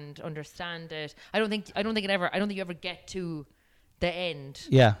it and understand it. I don't think you ever get to the end.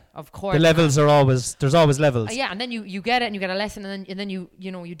 Yeah. Of course. The levels there's always levels. Yeah, and then you get it and you get a lesson and then you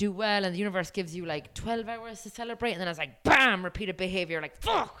do well and the universe gives you like 12 hours to celebrate and then it's like bam, repeated behavior, like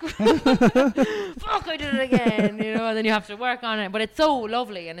fuck. Fuck, I did it again, and then you have to work on it. But it's so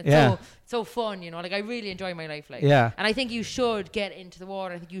lovely and it's so fun, like I really enjoy my life, like. Yeah. And I think you should get into the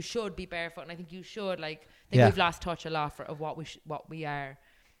water. I think you should be barefoot and I think you should we've lost touch a lot of what we are.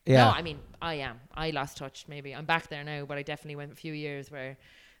 Yeah. No, I mean, I am. I lost touch, maybe. I'm back there now, but I definitely went a few years where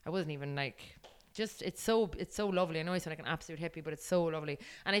I wasn't even like, just, it's so lovely. I know I sound like an absolute hippie, but it's so lovely.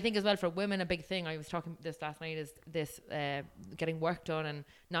 And I think as well for women, a big thing, I was talking this last night, is this getting work done and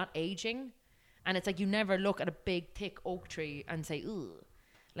not aging. And it's like you never look at a big, thick oak tree and say, ooh.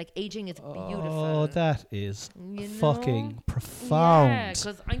 Like aging is beautiful. Oh, that is fucking profound. Yeah,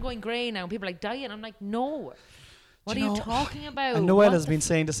 because I'm going grey now and people are like dying. I'm like, no. What Do are you you know, talking about? And Noelle has been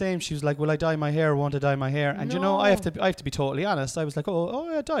saying the same. She was like, "Will I dye my hair? Won't I dye my hair?" And you know, I have to be totally honest. I was like, "Oh,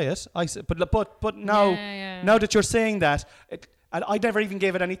 yeah, dye it." I said, but now, now that you're saying that, and I never even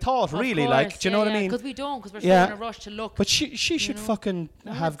gave it any thought, really. Course, like, do you know what I mean? Because we don't, because we're so in a rush to look. But she should fucking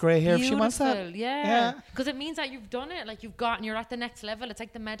No, have it's grey hair if she wants that. beautiful, yeah. Because it means that you've done it. Like you're at the next level. It's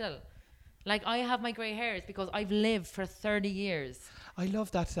like the medal. Like I have my grey hairs because I've lived for 30 years. I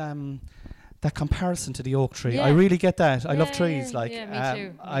love that that comparison to the oak tree. Yeah. I really get that. I love Yeah, trees. yeah, Like, yeah, me too,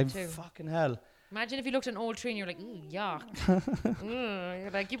 me I'm too. fucking hell. Imagine if you looked at an old tree and you're like, ooh, yuck.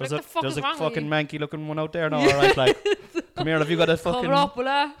 You're like, what the fuck There's is a wrong fucking with manky looking one out there now, alright, like, come here, have you got a you? fucking, Cover up, will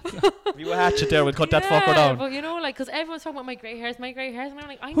I? have you a hatchet there, we'll cut that fucker down. But you know, like, because everyone's talking about my grey hairs, and I'm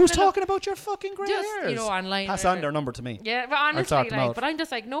like, I'm Who's gonna look talking about your fucking grey just, hairs? you know, online. Pass or- on their number to me. Yeah, but honestly, sort them like, out. but I'm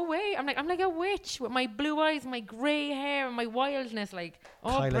just like, no way. I'm like a witch with my blue eyes, my grey hair, and my wildness. Like,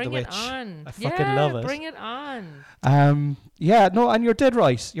 Kyla the bring it witch. on. I fucking love it. Bring it on. Yeah, no, and you're dead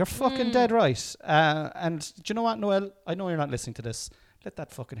right. You're fucking dead right. And do you know what, Noelle? I know you're not listening to this. Let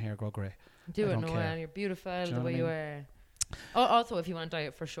that fucking hair grow grey. Do I it, don't Noelle. care. You're beautiful you know the what I way you mean? are. Oh, also, if you want to dye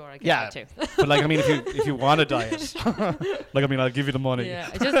it, for sure, I get Yeah. that too. But like, I mean, if you want to dye it, like, I mean, I'll give you the money. Yeah,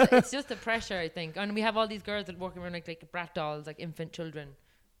 it's just the pressure, I think. And we have all these girls that walk around like brat dolls, like infant children.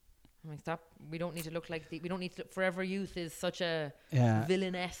 I'm like, stop. We don't need to look like we don't need to. Forever youth is such a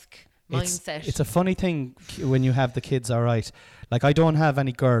villainesque mindset. It's a funny thing when you have the kids, all right. Like, I don't have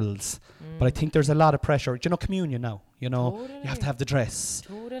any girls, but I think there's a lot of pressure. Do you know communion now? You know, you have to have the dress.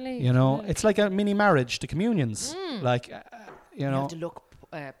 Totally. You know, it's like a mini marriage, the communions. Like, you know. You have to look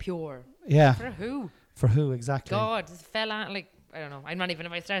pure. Yeah. For who? For who, exactly? God, this fella, like, I don't know. I'm not even,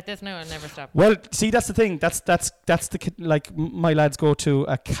 if I start this now, I'll never stop. Well, see, that's the thing. That's the like my lads go to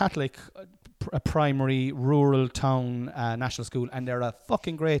a Catholic a primary rural town national school, and they're a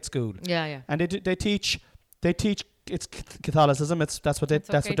fucking great school. Yeah, yeah. And they teach it's Catholicism. That's what they're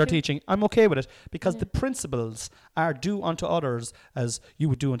too. teaching. I'm okay with it because the principles are do unto others as you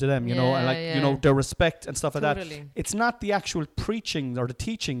would do unto them. You know, and like you know, their respect and stuff like that. It's not the actual preaching or the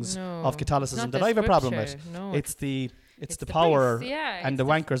teachings of Catholicism that I have a problem with. No, it's the power priests, and the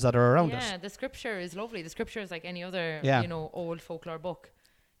wankers that are around it. Yeah, the scripture is lovely. The scripture is like any other, you know, old folklore book.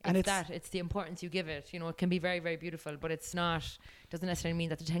 It's the importance you give it. You know, it can be very, very beautiful, but it's not. Doesn't necessarily mean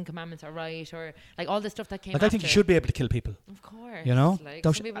that the 10 Commandments are right or like all the stuff that came. Like, I think you should be able to kill people. Of course. You know, like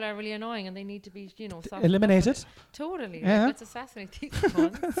some people are really annoying and they need to be, you know, eliminated. Totally. Yeah. Like, let's assassinate these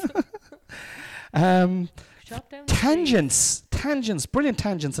ones. Chop down the tangents, brilliant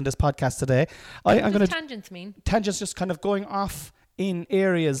tangents in this podcast today. I'm going to tangents mean tangents just kind of going off in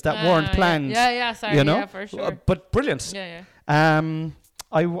areas that weren't planned. Yeah, sorry, you know? yeah, for sure. But brilliant. Yeah.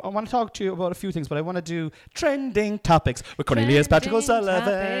 I want to talk to you about a few things, but I want to do trending topics with Cornelius Patrick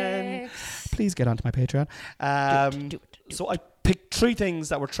O'Sullivan. Please get onto my Patreon. Do it. So I picked 3 things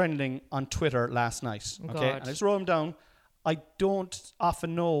that were trending on Twitter last night. Okay, and I just wrote them down. I don't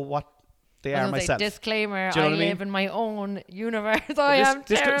often know what they are myself. Disclaimer: Do you know I what I mean? live in my own universe. I am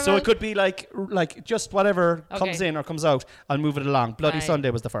terrible. So it could be like just whatever comes in or comes out. I'll move it along. Bloody Sunday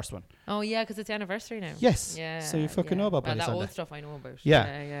was the first one. Oh yeah, because it's the anniversary now. Yes. Yeah. So you fucking know about Bloody that Sunday. old stuff I know about.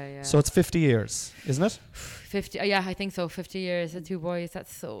 Yeah. Yeah. So it's 50 years, isn't it? 50. Yeah, I think so. 50 years. The 2 boys.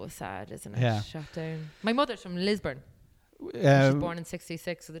 That's so sad, isn't it? Yeah. Shut down. My mother's from Lisburn. She was born in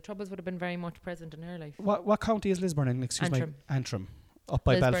 '66, so the troubles would have been very much present in her life. What county is Lisburn in? Excuse me. Antrim. Up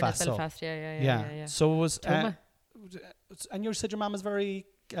by Lisburn Belfast. Is Belfast. Yeah. So it was. Toma. And you said your mum is very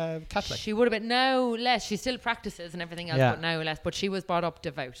Catholic. She would have been now less. She still practices and everything else, but now less. But she was brought up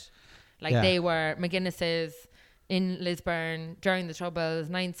devout. Like they were McGuinnesses in Lisburn during the Troubles,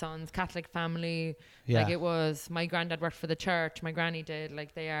 9 sons, Catholic family. Like it was, my granddad worked for the church, my granny did.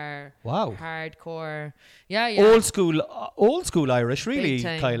 Like they are hardcore. Yeah. Old school Irish, really,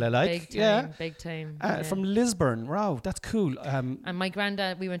 Kyla. Like big time. From Lisburn. Wow, that's cool. And my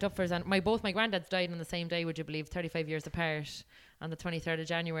granddad, we went up for his both my granddads died on the same day, would you believe, 35 years apart, on the 23rd of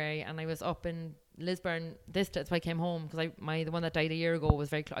January, and I was up in Lisburn. That's why I came home, because the one that died a year ago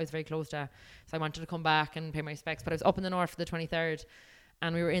was I was very close to, so I wanted to come back and pay my respects. But I was up in the north for the 23rd,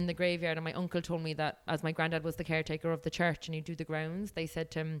 and we were in the graveyard, and my uncle told me that as my granddad was the caretaker of the church and he'd do the grounds, they said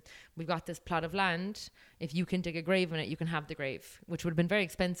to him, "We've got this plot of land. If you can dig a grave in it, you can have the grave," which would have been very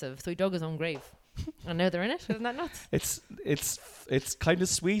expensive. So he dug his own grave. And now they're in it. Isn't that nuts? It's kind of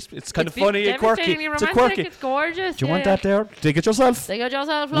sweet. It's kind of funny and quirky. It's quirky. It's gorgeous. Do you want that there? Dig it yourself. Dig it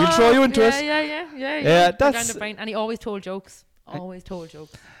yourself. We'll throw you into it. Yeah. That's. And he always told jokes.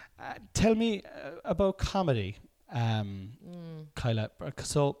 Tell me about comedy, Kyla.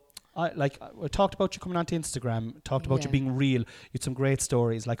 So We talked about you coming onto Instagram, talked about you Yeah. being real. You had some great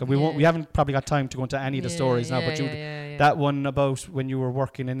stories. Like we haven't probably got time to go into any of the stories now, but that one about when you were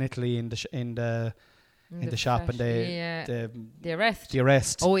working in Italy in the shop and the arrest. The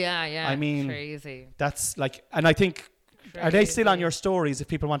arrest. Oh yeah. I mean, crazy. That's like, and I think. Are they still on Crazy. your stories if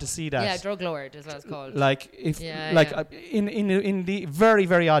people want to see that? Yeah, drug lord is what it's called. Like if Yeah. In the very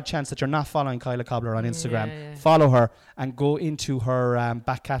very odd chance that you're not following Kyla Cobbler on Instagram, Yeah. follow her and go into her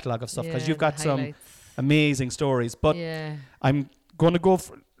back catalogue of stuff, because you've got some highlights. amazing stories. But Yeah. I'm going to go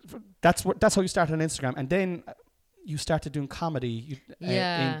for that's how you started on Instagram, and then you started doing comedy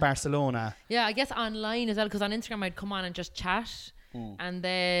in Barcelona. Yeah, I guess online as well, because on Instagram I'd come on and just chat. And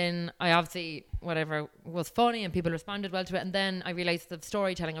then I obviously, whatever was funny and people responded well to it. And then I realised that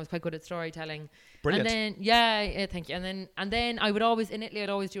storytelling, I was quite good at storytelling. Brilliant. And then, thank you. And then I would always, in Italy, I'd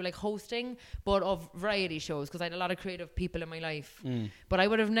always do like hosting, but of variety shows, because I had a lot of creative people in my life. But I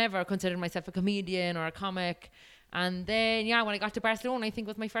would have never considered myself a comedian or a comic. And then, when I got to Barcelona, I think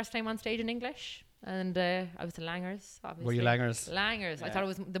it was my first time on stage in English. And I was in Langers, obviously. Were you Langers? Langers. Yeah. I thought it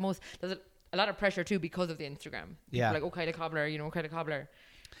was the most... There's a lot of pressure too because of the Instagram. Yeah. People like, Kyla Cobbler, Kyla Cobbler.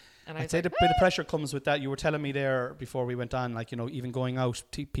 And I'd say the bit of pressure comes with that. You were telling me there before we went on, like, even going out,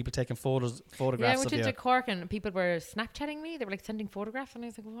 people taking photographs I went of into you. Cork and people were Snapchatting me. They were like sending photographs, and I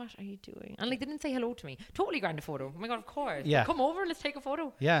was like, what are you doing? And like, they didn't say hello to me. Totally grand a photo. Oh my God, of course. Yeah. Come over, let's take a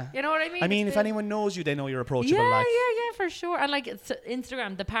photo. Yeah. You know what I mean? I mean, It's if anyone knows you, they know you're approachable. Yeah, like. yeah, for sure. And like, it's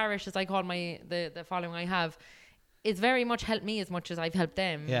Instagram, the parish, as I call the following I have, it's very much helped me as much as I've helped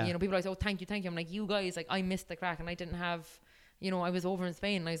them. Yeah. People are like, oh, thank you. I'm like, you guys, like, I missed the crack, and I didn't have, I was over in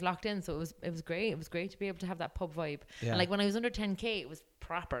Spain and I was locked in, so it was great. It was great to be able to have that pub vibe. Yeah. And like, when I was under 10k, it was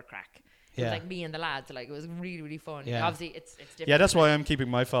proper crack. It was like me and the lads. Like, it was really, really fun. Yeah. Obviously, it's different. Yeah, that's why I'm keeping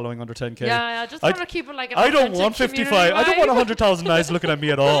my following under 10k. Yeah, I just want to keep it like an I don't want authentic 55. community I don't want vibe. 100,000 eyes looking at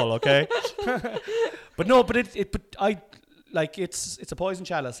me at all. Okay. But no, but it's a poison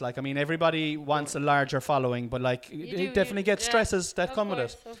chalice. Like, I mean, everybody wants a larger following, but like, it definitely gets stresses that come with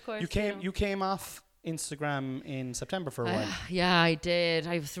it. Of course. You came off Instagram in September for a while. Yeah, I did.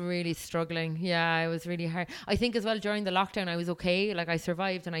 I was really struggling. Yeah, it was really hard. I think as well during the lockdown, I was okay. Like, I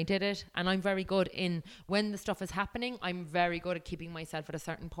survived and I did it. And I'm very good in, when the stuff is happening, I'm very good at keeping myself at a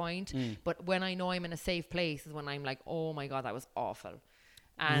certain point. But when I know I'm in a safe place is when I'm like, oh my God, that was awful.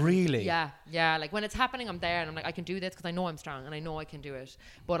 And really? Yeah. Like, when it's happening, I'm there and I'm like, I can do this because I know I'm strong and I know I can do it.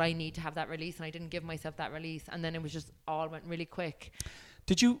 But I need to have that release, and I didn't give myself that release. And then it was just all went really quick.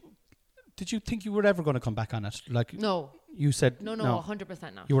 Did you think you were ever going to come back on it? Like, No. You said No,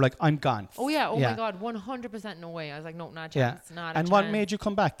 100% not. You were like, I'm gone. Oh yeah. Oh my God. 100% no way. I was like, no, not a chance. Yeah. Not a And chance. what made you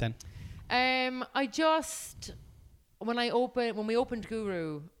come back then? I just, when we opened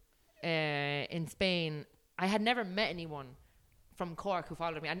Guru in Spain, I had never met anyone from Cork who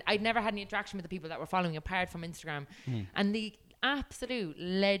followed me. And I'd never had any interaction with the people that were following apart from Instagram. And the absolute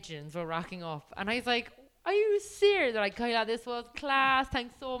legends were rocking up. And I was like, are you serious? They're like, Kyla, this was class.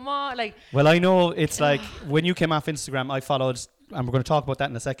 Thanks so much. Like, well, I know it's like when you came off Instagram, I followed, and we're going to talk about that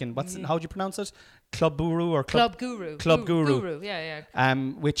in a second. How do you pronounce it? Club Guru or Club Guru? Club Guru. Guru. Yeah.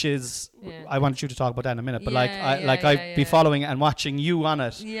 Which is, I wanted you to talk about that in a minute, but I'd be following it and watching you on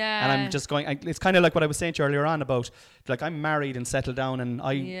it. Yeah. And I'm just going, it's kind of like what I was saying to you earlier on about, like, I'm married and settled down, and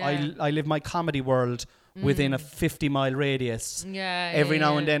I live my comedy world within a 50-mile radius. Every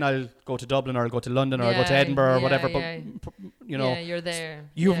now and then I'll go to Dublin, or I'll go to London, or I'll go to Edinburgh, or whatever. But you're there.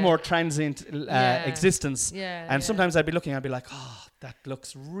 You have more transient existence. And sometimes I'd be looking, I'd be like, oh, that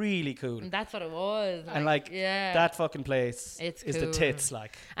looks really cool. And that's what it was. And that fucking place is the tits,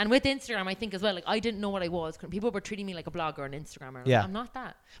 like. And with Instagram, I think as well, like, I didn't know what I was. People were treating me like a blogger or an Instagrammer. Yeah. I'm not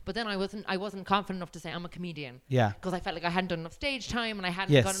that. But then I wasn't confident enough to say I'm a comedian. Yeah. Because I felt like I hadn't done enough stage time, and I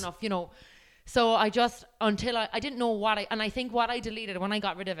hadn't got enough, So I just, until I didn't know and I think what I deleted when I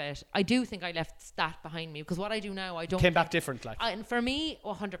got rid of it, I do think I left that behind me, because what I do now, I don't. Came back different, like. And for me,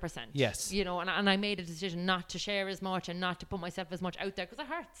 100%. Yes. And I made a decision not to share as much and not to put myself as much out there, because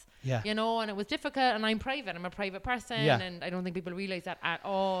it hurts. Yeah. And it was difficult, and I'm private. I'm a private person, and I don't think people realize that at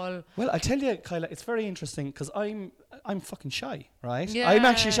all. Well, I tell you, Kyla, it's very interesting, because I'm fucking shy, right? Yeah, I'm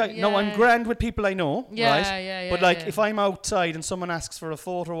actually shy. No, I'm grand with people I know, right? But like, if I'm outside and someone asks for a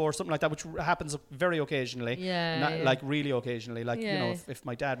photo or something like that, which happens very occasionally, like really occasionally, like, if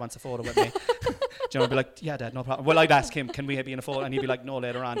my dad wants a photo with me, I'd be like, yeah, Dad, no problem. Well, I'd ask him, can we be in a photo? And he'd be like, no,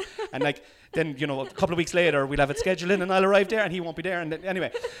 later on. And like, then, a couple of weeks later, we'll have it scheduled in, and I'll arrive there and he won't be there. And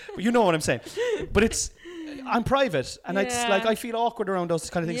anyway, but you know what I'm saying. But I'm private, and it's like I feel awkward around those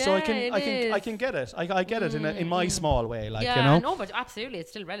kind of things. So I can get it. I get it in my small way, like you know. No, but absolutely,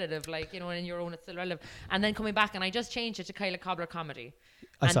 it's still relative. Like, you know, in your own, it's still relative. And then coming back, and I just changed it to Kyla Cobbler Comedy,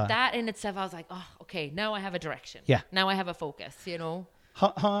 and that in itself, I was like, oh, okay, now I have a direction. Yeah. Now I have a focus. You know.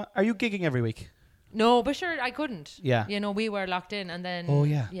 Are you gigging every week? No, but sure, I couldn't. Yeah. You know, we were locked in, and then. Oh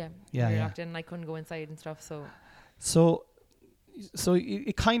yeah. We were locked in, and I couldn't go inside and stuff. So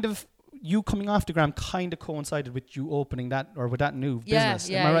it kind of, you coming off the gram kind of coincided with you opening that, or with that new business.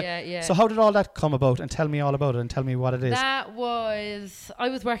 Am I right? Yeah. So how did all that come about? And tell me all about it, and tell me what it is. I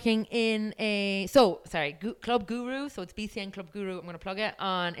was working in Club Guru. So it's BCN Club Guru. I'm going to plug it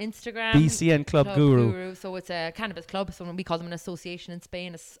on Instagram. BCN Club Guru. So it's a cannabis club. So we call them an association in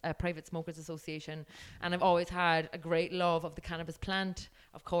Spain, a private smokers association. And I've always had a great love of the cannabis plant.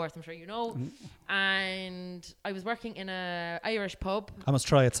 Of course, I'm sure you know. And I was working in a Irish pub. I must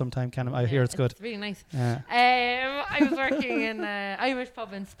try it sometime. I hear it's good. It's really nice. I was working in an Irish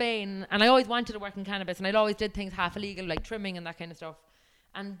pub in Spain, and I always wanted to work in cannabis, and I'd always did things half illegal, like trimming and that kind of stuff.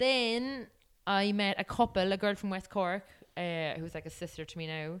 And then I met a girl from West Cork, who's like a sister to me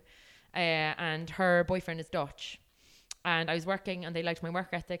now, and her boyfriend is Dutch. And I was working, and they liked my work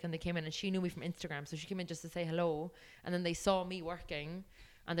ethic, and they came in, and she knew me from Instagram, so she came in just to say hello. And then they saw me working,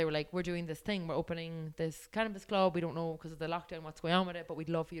 and they were like, we're doing this thing, we're opening this cannabis club, we don't know because of the lockdown what's going on with it, but we'd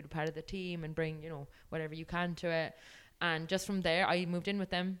love for you to be part of the team and bring, you know, whatever you can to it. And just from there, I moved in with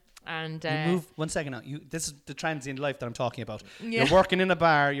them. And you move 1 second now. This is the transient life that I'm talking about. You're working in a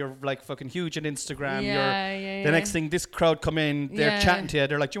bar. You're like fucking huge on Instagram. The next thing, this crowd come in. They're chatting to you.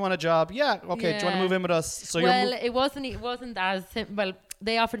 They're like, "Do you want a job? Yeah, okay. Do you want to move in with us?" So it wasn't as simple. Well,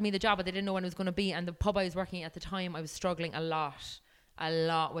 they offered me the job, but they didn't know when it was going to be. And the pub I was working at the time, I was struggling a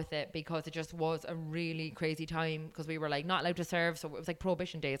lot with it, because it just was a really crazy time, because we were like not allowed to serve, so it was like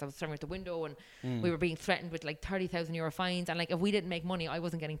prohibition days. I was serving at the window, and we were being threatened with like 30,000 euro fines, and like if we didn't make money, I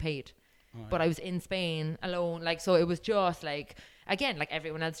wasn't getting paid. But I was in Spain alone, like, so it was just like, again, like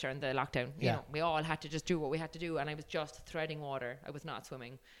everyone else during the lockdown, you know, we all had to just do what we had to do, and I was just threading water. I was not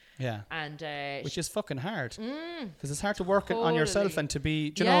swimming. And which is fucking hard, because it's hard to work on yourself and to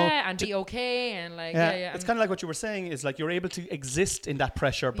be, you know, and be okay, and like it's kind of like what you were saying, is like you're able to exist in that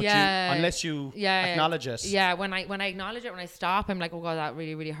pressure, but unless you acknowledge it. When I acknowledge it, when I stop, I'm like, oh god, that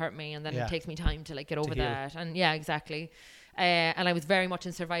really, really hurt me, and then it takes me time to like get over that. And exactly. And I was very much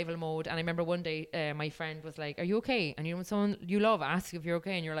in survival mode. And I remember one day my friend was like, "Are you okay?" And you know, when someone you love asks if you're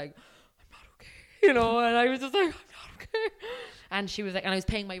okay, and you're like, "I'm not okay," you know. And I was just like, "I'm not okay." And she was like, and I was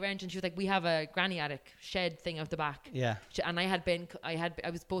paying my rent, and she was like, "We have a granny attic shed thing out the back." And I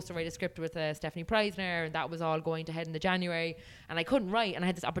was supposed to write a script with Stephanie Preisner, and that was all going to head in the January, and I couldn't write, and I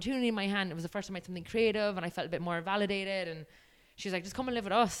had this opportunity in my hand. It was the first time I had something creative, and I felt a bit more validated. And she was like, "Just come and live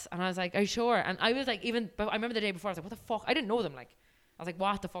with us." And I was like, "Are you sure?" And I was like, but I remember the day before, I was like, "What the fuck?" I didn't know them. Like, I was like,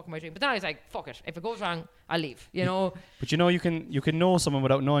 "What the fuck am I doing?" But then I was like, "Fuck it. If it goes wrong, I'll leave." You know. But you know, you can know someone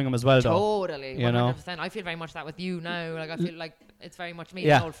without knowing them as well, though. Totally, 100%. I feel very much that with you now. Like, I feel like it's very much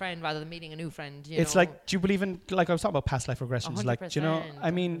meeting an old friend rather than meeting a new friend. It's like, do you believe in, like I was talking about past life regressions? Like, do you know, I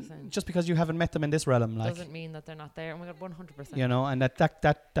mean, 100%. Just because you haven't met them in this realm, like, doesn't mean that they're not there. Oh my god, 100%. You know, and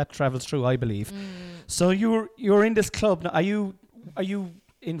that travels through, I believe. So you're in this club now. Are you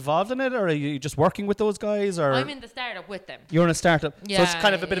involved in it, or are you just working with those guys? Or I'm in the startup with them. You're in a startup, so it's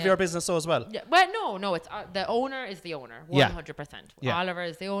kind of a bit of your business as well. Yeah. Well, no, it's the owner is the owner, 100%. Oliver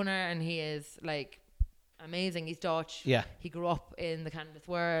is the owner, and he is like amazing. He's Dutch. He grew up in the cannabis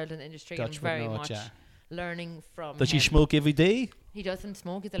world and industry, and very much learning from. Does he smoke every day? He doesn't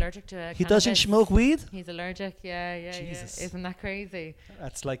smoke. He's allergic to cannabis. He doesn't smoke weed? He's allergic. Yeah. Isn't that crazy?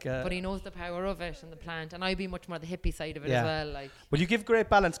 That's like but he knows the power of it and the plant. And I'd be much more the hippie side of it as well. Like. Well, you give great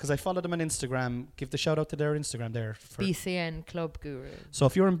balance, because I follow them on Instagram. Give the shout out to their Instagram there. BCN Club Guru. So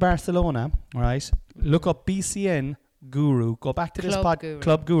if you're in Barcelona, right, look up BCN Guru. Go back to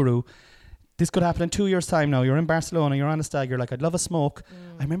Club Guru. This could happen in 2 years' time now. You're in Barcelona, you're on a stag, you're like, "I'd love a smoke."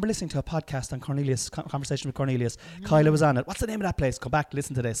 I remember listening to a podcast on Cornelius, Conversation with Cornelius. Kyla was on it. What's the name of that place? Come back,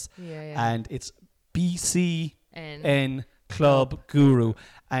 listen to this. And it's BCN Club Guru.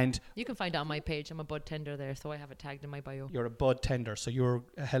 And you can find it on my page. I'm a bud tender there, so I have it tagged in my bio. You're a bud tender, so you're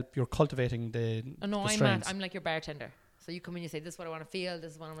cultivating the strains. I'm like your bartender. So you come in, you say, "This is what I want to feel.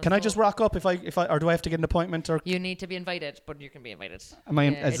 This is what I want to." Can I just rock up if I, or do I have to get an appointment? Or you need to be invited, but you can be invited.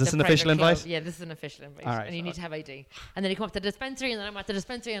 Is this an official invite? Yeah, this is an official invite. All right, and you need to have ID. And then you come up to the dispensary, and then I'm at the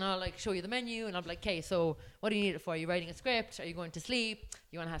dispensary, and I'll like show you the menu, and I'll be like, "Okay, so what do you need it for? Are you writing a script? Are you going to sleep?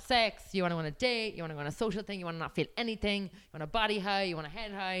 You want to have sex? You want to go on a date? You want to go on a social thing? You want to not feel anything? You want a body high? You want a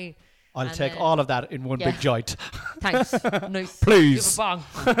head high?" I'll And take then- all of that in one Yeah. big joint. Thanks. Nice. Please. You have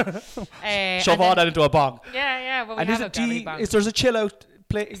a bong. Shove And all then- that into a bong. Yeah, well, we And have is a it? gravity bong. Is there's a chill out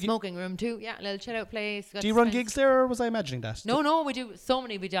place? Smoking room too. Yeah, a little chill out place. Got Do you to run spend- gigs there, or was I imagining that? No, we do so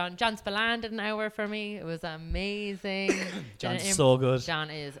many. We done. John Spillane did an hour for me. It was amazing. John's Did an so good. John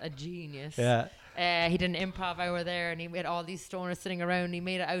is a genius. Yeah. He did an improv hour there, and he had all these stoners sitting around. And he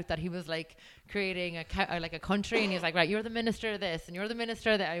made it out that he was like creating like a country, and he was like, right, you're the minister of this, and you're the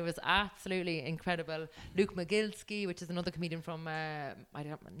minister of that. It was absolutely incredible. Luke McGilsky, which is another comedian from I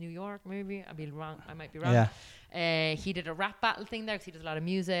don't know, New York, maybe. I might be wrong. Yeah. He did a rap battle thing there because he does a lot of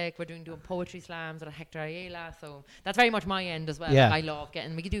music. We're doing poetry slams at Hector Ayala, so that's very much my end as well. Yeah. Like, I love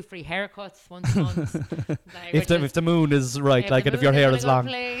getting. We could do free haircuts once a month. Like, If the moon is right, like, and the if your moon hair in a is good long,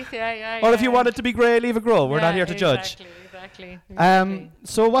 place, yeah. or if you want it to be grey, leave it grow. We're not here to judge. Exactly.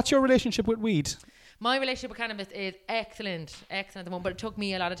 So what's your relationship with weed? My relationship with cannabis is excellent at the moment, but it took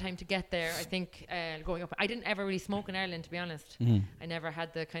me a lot of time to get there. I think growing up, I didn't ever really smoke in Ireland, to be honest. I never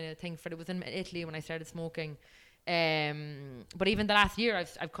had the kind of thing for it. It was in Italy when I started smoking. But even the last year,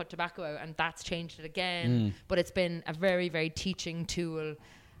 I've cut tobacco out, and that's changed it again. But it's been a very, very teaching tool.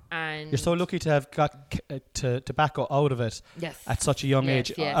 And You're so lucky to have got tobacco out of it yes, at such a young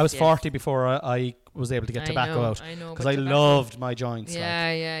Yes, age. yes, I was yes. 40 before I was able to get tobacco out. I know, Because but I tobacco- loved my joints.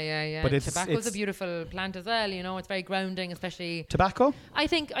 Yeah. But Tobacco's a beautiful plant as well. You know, it's very grounding, especially. Tobacco? I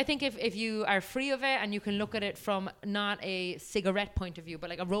think if you are free of it and you can look at it from not a cigarette point of view, but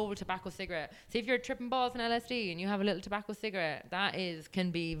like a rolled tobacco cigarette. See, if you're tripping balls in LSD and you have a little tobacco cigarette, that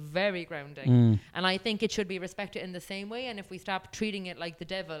can be very grounding. And I think it should be respected in the same way. And if we stop treating it like the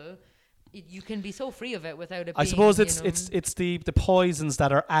devil, you can be so free of it without it. I suppose it's the poisons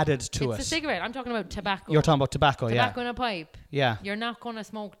that are added to It's it. a cigarette. I'm talking about tobacco. You're talking about tobacco, Tobacco in a pipe. Yeah. You're not going to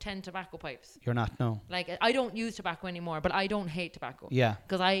smoke 10 tobacco pipes. You're not, no. Like, I don't use tobacco anymore, but I don't hate tobacco. Yeah.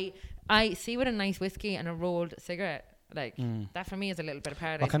 Because I see with a nice whiskey and a rolled cigarette, like, that for me is a little bit of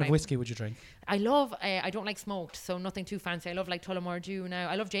paradise. What kind of And whiskey would you drink? I love, I don't like smoked, so nothing too fancy. I love like Tullamore Dew now.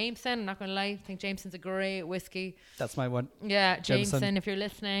 I love Jameson, I'm not going to lie. I think Jameson's a great whiskey. That's my one. Yeah, Jameson. Jameson, if you're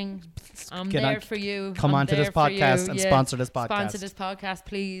listening, I'm Get there on- for you. Come I'm on to this there for podcast you. and Yeah. sponsor this podcast. Sponsor this podcast,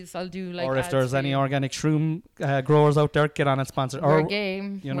 please. I'll do like Or if ads there's for any you. organic shroom growers out there, get on and sponsor. We're Or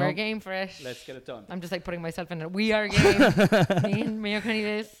game. you We're know, game for it. let's get it done. I'm just like putting myself in it. We are game. Me and Mayo Kenny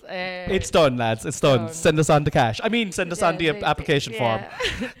this. It's done, lads. It's done. done. Send us on the cash. I mean, send us on the application form.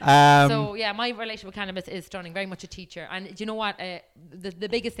 Yeah. So yeah, my relationship with cannabis is stunning. Very much a teacher. And do you know what? The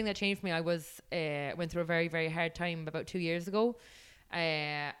biggest thing that changed for me, I went through a very, very hard time about 2 years ago,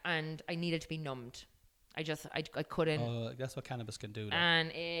 and I needed to be numbed. I couldn't. That's what cannabis can do.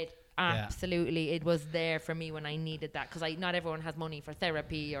 And it absolutely, it was there for me when I needed that, because not everyone has money for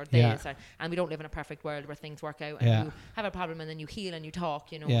therapy or this, and we don't live in a perfect world where things work out and you have a problem and then you heal and you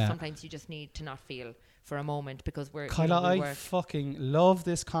talk. You know, sometimes you just need to not feel for a moment, because we're Kyla, we I work. fucking love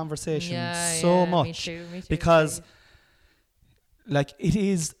this conversation so much. Me too, because like it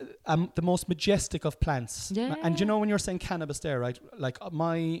is the most majestic of plants. Yeah. And you know, when you're saying cannabis there, right? Like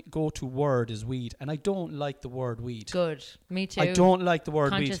my go-to word is weed, and I don't like the word weed. Good, me too. I don't like the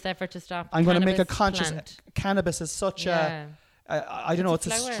word conscious weed. effort to stop. I'm going to make a cannabis conscious. plant. Cannabis is such a. I don't know. It's a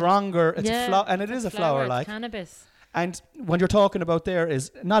flower. stronger. It's a flower, and it is a flower. It's Like cannabis. And what you're talking about there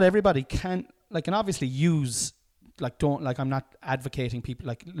is not everybody can can obviously use I'm not advocating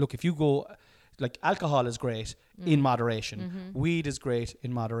people look, if you go alcohol is great in moderation, weed is great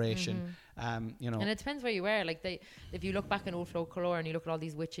in moderation, you know, and it depends where you are. If you look back in old folklore and you look at all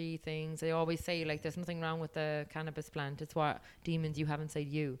these witchy things, they always say there's nothing wrong with the cannabis plant, it's what demons you have inside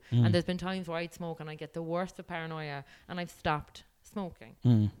you. And there's been times where I'd smoke and I get the worst of paranoia and I've stopped smoking.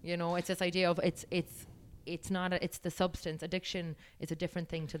 You know, it's this idea of it's the substance. Addiction is a different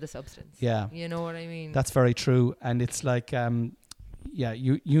thing to the substance. Yeah. You know what I mean? That's very true. And it's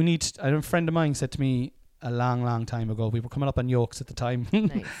you need a friend of mine said to me a long time ago, we were coming up on yokes at the time.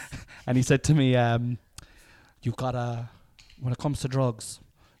 Nice. And he said to me, you've gotta, when it comes to drugs,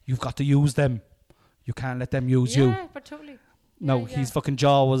 you've got to use them. You can't let them use you. Yeah, but totally. No, his fucking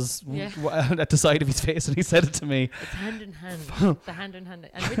jaw was at the side of his face, and he said it to me. It's hand in hand. The hand in hand.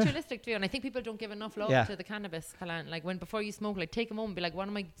 And ritualistic too. And I think people don't give enough love to the cannabis plant. Before you smoke, take a moment and be like, what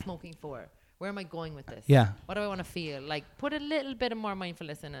am I smoking for? Where am I going with this? Yeah. What do I want to feel? Put a little bit of more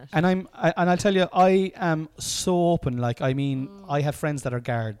mindfulness in it. And I'll tell you, I am so open. I have friends that are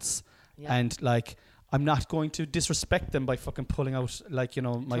guards, and I'm not going to disrespect them by fucking pulling out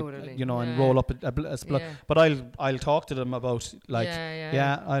and roll up a spliff. Yeah. But I'll talk to them about I'll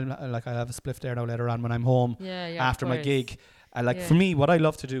have a spliff there now later on when I'm home after my gig. And for me, what I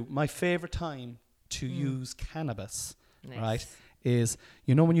love to do, my favorite time to use cannabis, right, is,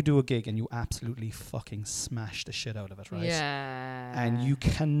 you know, when you do a gig and you absolutely fucking smash the shit out of it, right? Yeah. And you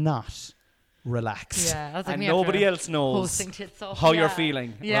cannot relax. Yeah, that's like and me nobody after else knows hosting Tits Up. how you're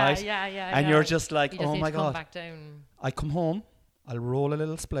feeling, Yeah, right? yeah. And you're just like, You just oh need my to come God. back down. I come home, I'll roll a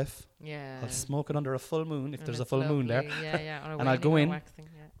little spliff, Yeah. I'll smoke it under a full moon if And there's a it's full moon there, lovely. Yeah. On a And I'll go wedding or in. waxing,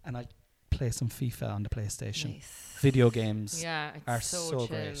 yeah. and I play some FIFA on the PlayStation. Nice. Video games Yeah, it's are so so chill.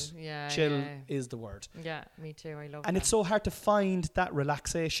 great. Yeah, Chill yeah. is the word. Yeah, me too. I love And that. it's so hard to find that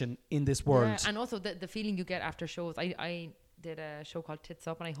relaxation in this world. Yeah, and also the feeling you get after shows. I did a show called Tits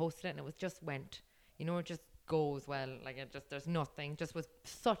Up and I hosted it and it was just went. You know, it just goes well. Like it just, there's nothing. Just was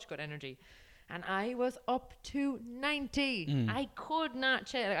such good energy. And I was up to 90. I could not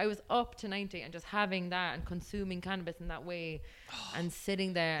chill. Like, I was up to 90 and just having that and consuming cannabis in that way and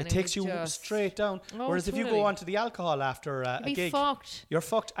sitting there. And It takes was you just straight down. Oh, Whereas if you totally. go on to the alcohol after a be gig, fucked. you're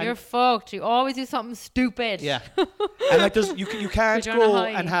fucked. And You're fucked. You always do something stupid. yeah. And like you can't You're on a go high.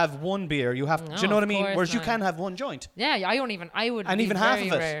 and have one beer. You have, do you No, know what I of mean? course Whereas you not. can have one joint. Yeah, I would. And be even half very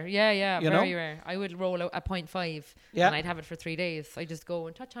of it, rare. Yeah, you very know? rare. I would roll out a 0.5 Yeah. and I'd have it for 3 days. I just go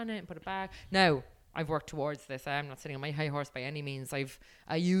and touch on it and put it back. Now, I've worked towards this. I'm not sitting on my high horse by any means.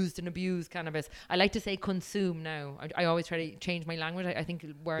 I used and abused cannabis. I like to say consume now. I always try to change my language. I think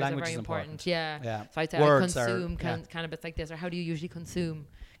words Language are very is important. important. Yeah. Yeah. So I'd say Words I are- consume yeah. cannabis like this, or how do you usually consume?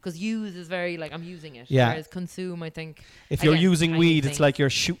 Because use is very like I'm using it. Yeah. Whereas consume, I think. If you're again, using weed, anything. it's like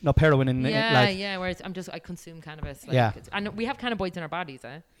you're shooting up heroin in Yeah, like yeah. Whereas I consume cannabis. Like, Yeah. And we have cannabinoids in our bodies,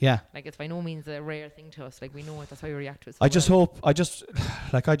 eh? yeah. Like it's by no means a rare thing to us. Like we know it. That's how we react to it. So I just well. hope I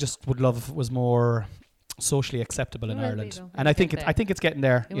just would love if it was more socially acceptable in Well, there Ireland, you go. and I It'll think get I think it's getting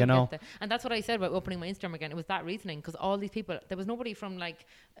there. It You will know, get there. And that's what I said about opening my Instagram again. It was that reasoning because all these people, there was nobody from like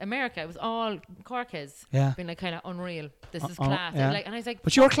America. It was all Corkers. Yeah. Being like kind of unreal. This is Uh, class. yeah. And I was like,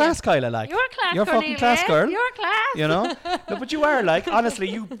 but you're fuck yeah. class, Kyla. Like You're class. You're fucking class, Cornelia. girl. You're class. you know. No, but you are like honestly,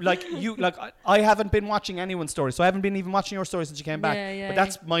 you I haven't been watching anyone's stories, so I haven't been even watching your story since you came back. Yeah, yeah, but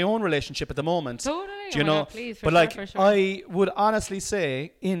that's my own relationship at the moment. Totally. Do you Oh my know? God, please, for but sure, like for sure. I would honestly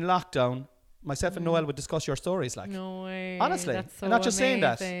say in lockdown, myself and Noel would discuss your stories. Like No way. honestly, That's so I'm not just saying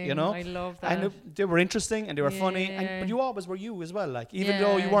that. amazing. You know, I love that. and they were interesting and they were funny. Yeah. And but you always were you as well. Like even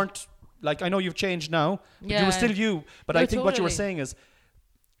though you Yeah. weren't like I know you've changed now, but you Yeah. were still you. But No, I think what you were totally. saying is.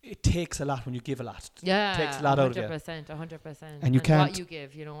 It takes a lot when you give a lot. Yeah, It takes a lot out of you. 100%. And you can't- What you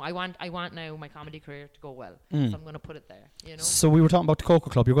give, you know. I want now my comedy career to go well, Mm. so I'm going to put it there. You know. So we were talking about the Cocoa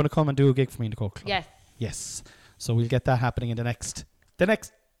Club. You're going to come and do a gig for me in the Cocoa Club. Yes. Yes. So we'll get that happening in the next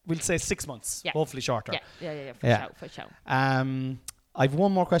we'll say 6 months. Yeah. Hopefully shorter. Yeah. Yeah. For sure. I've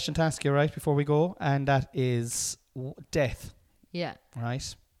one more question to ask you right before we go, and that is death. Yeah.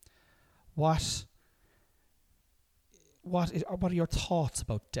 Right. What are your thoughts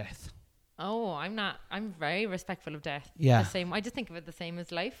about death? Oh, I'm very respectful of death. Yeah. The same. I just think of it the same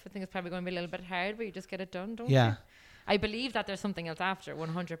as life. I think it's probably going to be a little bit hard, but you just get it done, don't Yeah. you? I believe that there's something else after,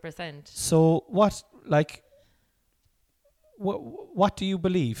 100%. So what do you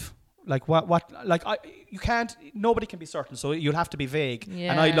believe? Like you can't. Nobody can be certain, so you'll have to be vague.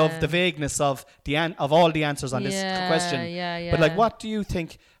 And I love the vagueness of of all the answers on this question. Yeah. But like, what do you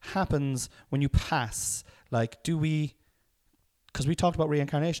think happens when you pass? Like, do we? Because we talked about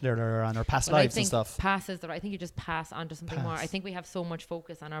reincarnation earlier on, or past lives and stuff. Passes I think you just pass on to something more. I think we have so much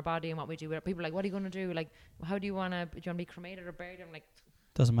focus on our body and what we do. People are like, what are you going to do? Like, how do you want to? Do you want to be cremated or buried? I'm like,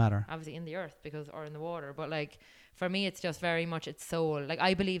 Doesn't matter. obviously in the earth or in the water, but like for me it's just very much it's soul. Like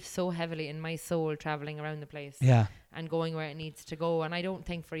I believe so heavily in my soul traveling around the place Yeah. and going where it needs to go, and I don't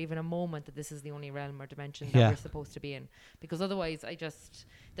think for even a moment that this is the only realm or dimension that Yeah. we're supposed to be in, because otherwise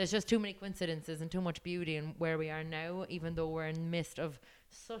there's just too many coincidences and too much beauty in where we are now, even though we're in the midst of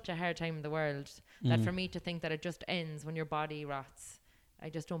such a hard time in the world, that for me to think that it just ends when your body rots, I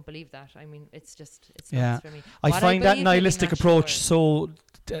just don't believe that. I mean, it's Yeah. nuts for me. I What find that believe in, nihilistic I'm not approach sure.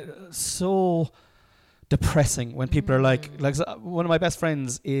 so depressing when people are like one of my best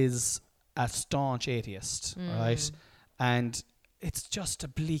friends is a staunch atheist, right? And it's just a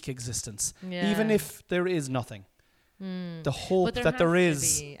bleak existence. Even Yeah. if there is nothing. The hope that there has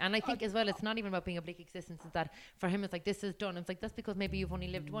is. to be. And I think as well, it's not even about being a bleak existence. It's that for him, it's like, this is done. It's like, that's because maybe you've only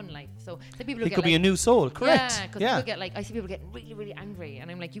lived one life. So the people who It get could be like, a new soul, correct? Yeah, because people get like, I see people getting really, really angry, and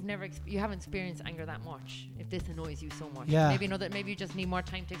I'm like, you haven't experienced anger that much. If this annoys you so much, Yeah. maybe you just need more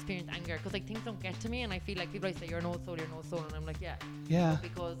time to experience anger. Because like things don't get to me, and I feel like people always say you're no soul, and I'm like, Yeah. but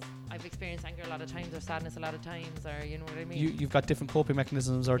because I've experienced anger a lot of times, or sadness a lot of times, or you know what I mean. You've got different coping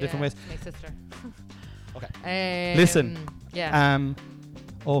mechanisms or different ways. My sister. Okay. Listen. Yeah.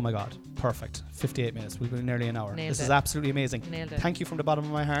 Oh my God, perfect. 58 minutes. We've been nearly an hour. Nailed This it. is absolutely amazing. Nailed it. Thank you from the bottom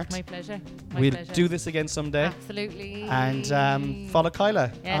of my heart. My pleasure. We'll do this again someday. Absolutely. And follow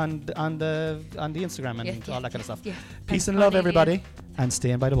Kyla Yes. on the Instagram and Yes, all that kind of stuff. yes. Peace And and love, Cornelia. everybody, and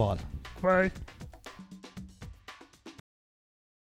staying by the wall. Bye.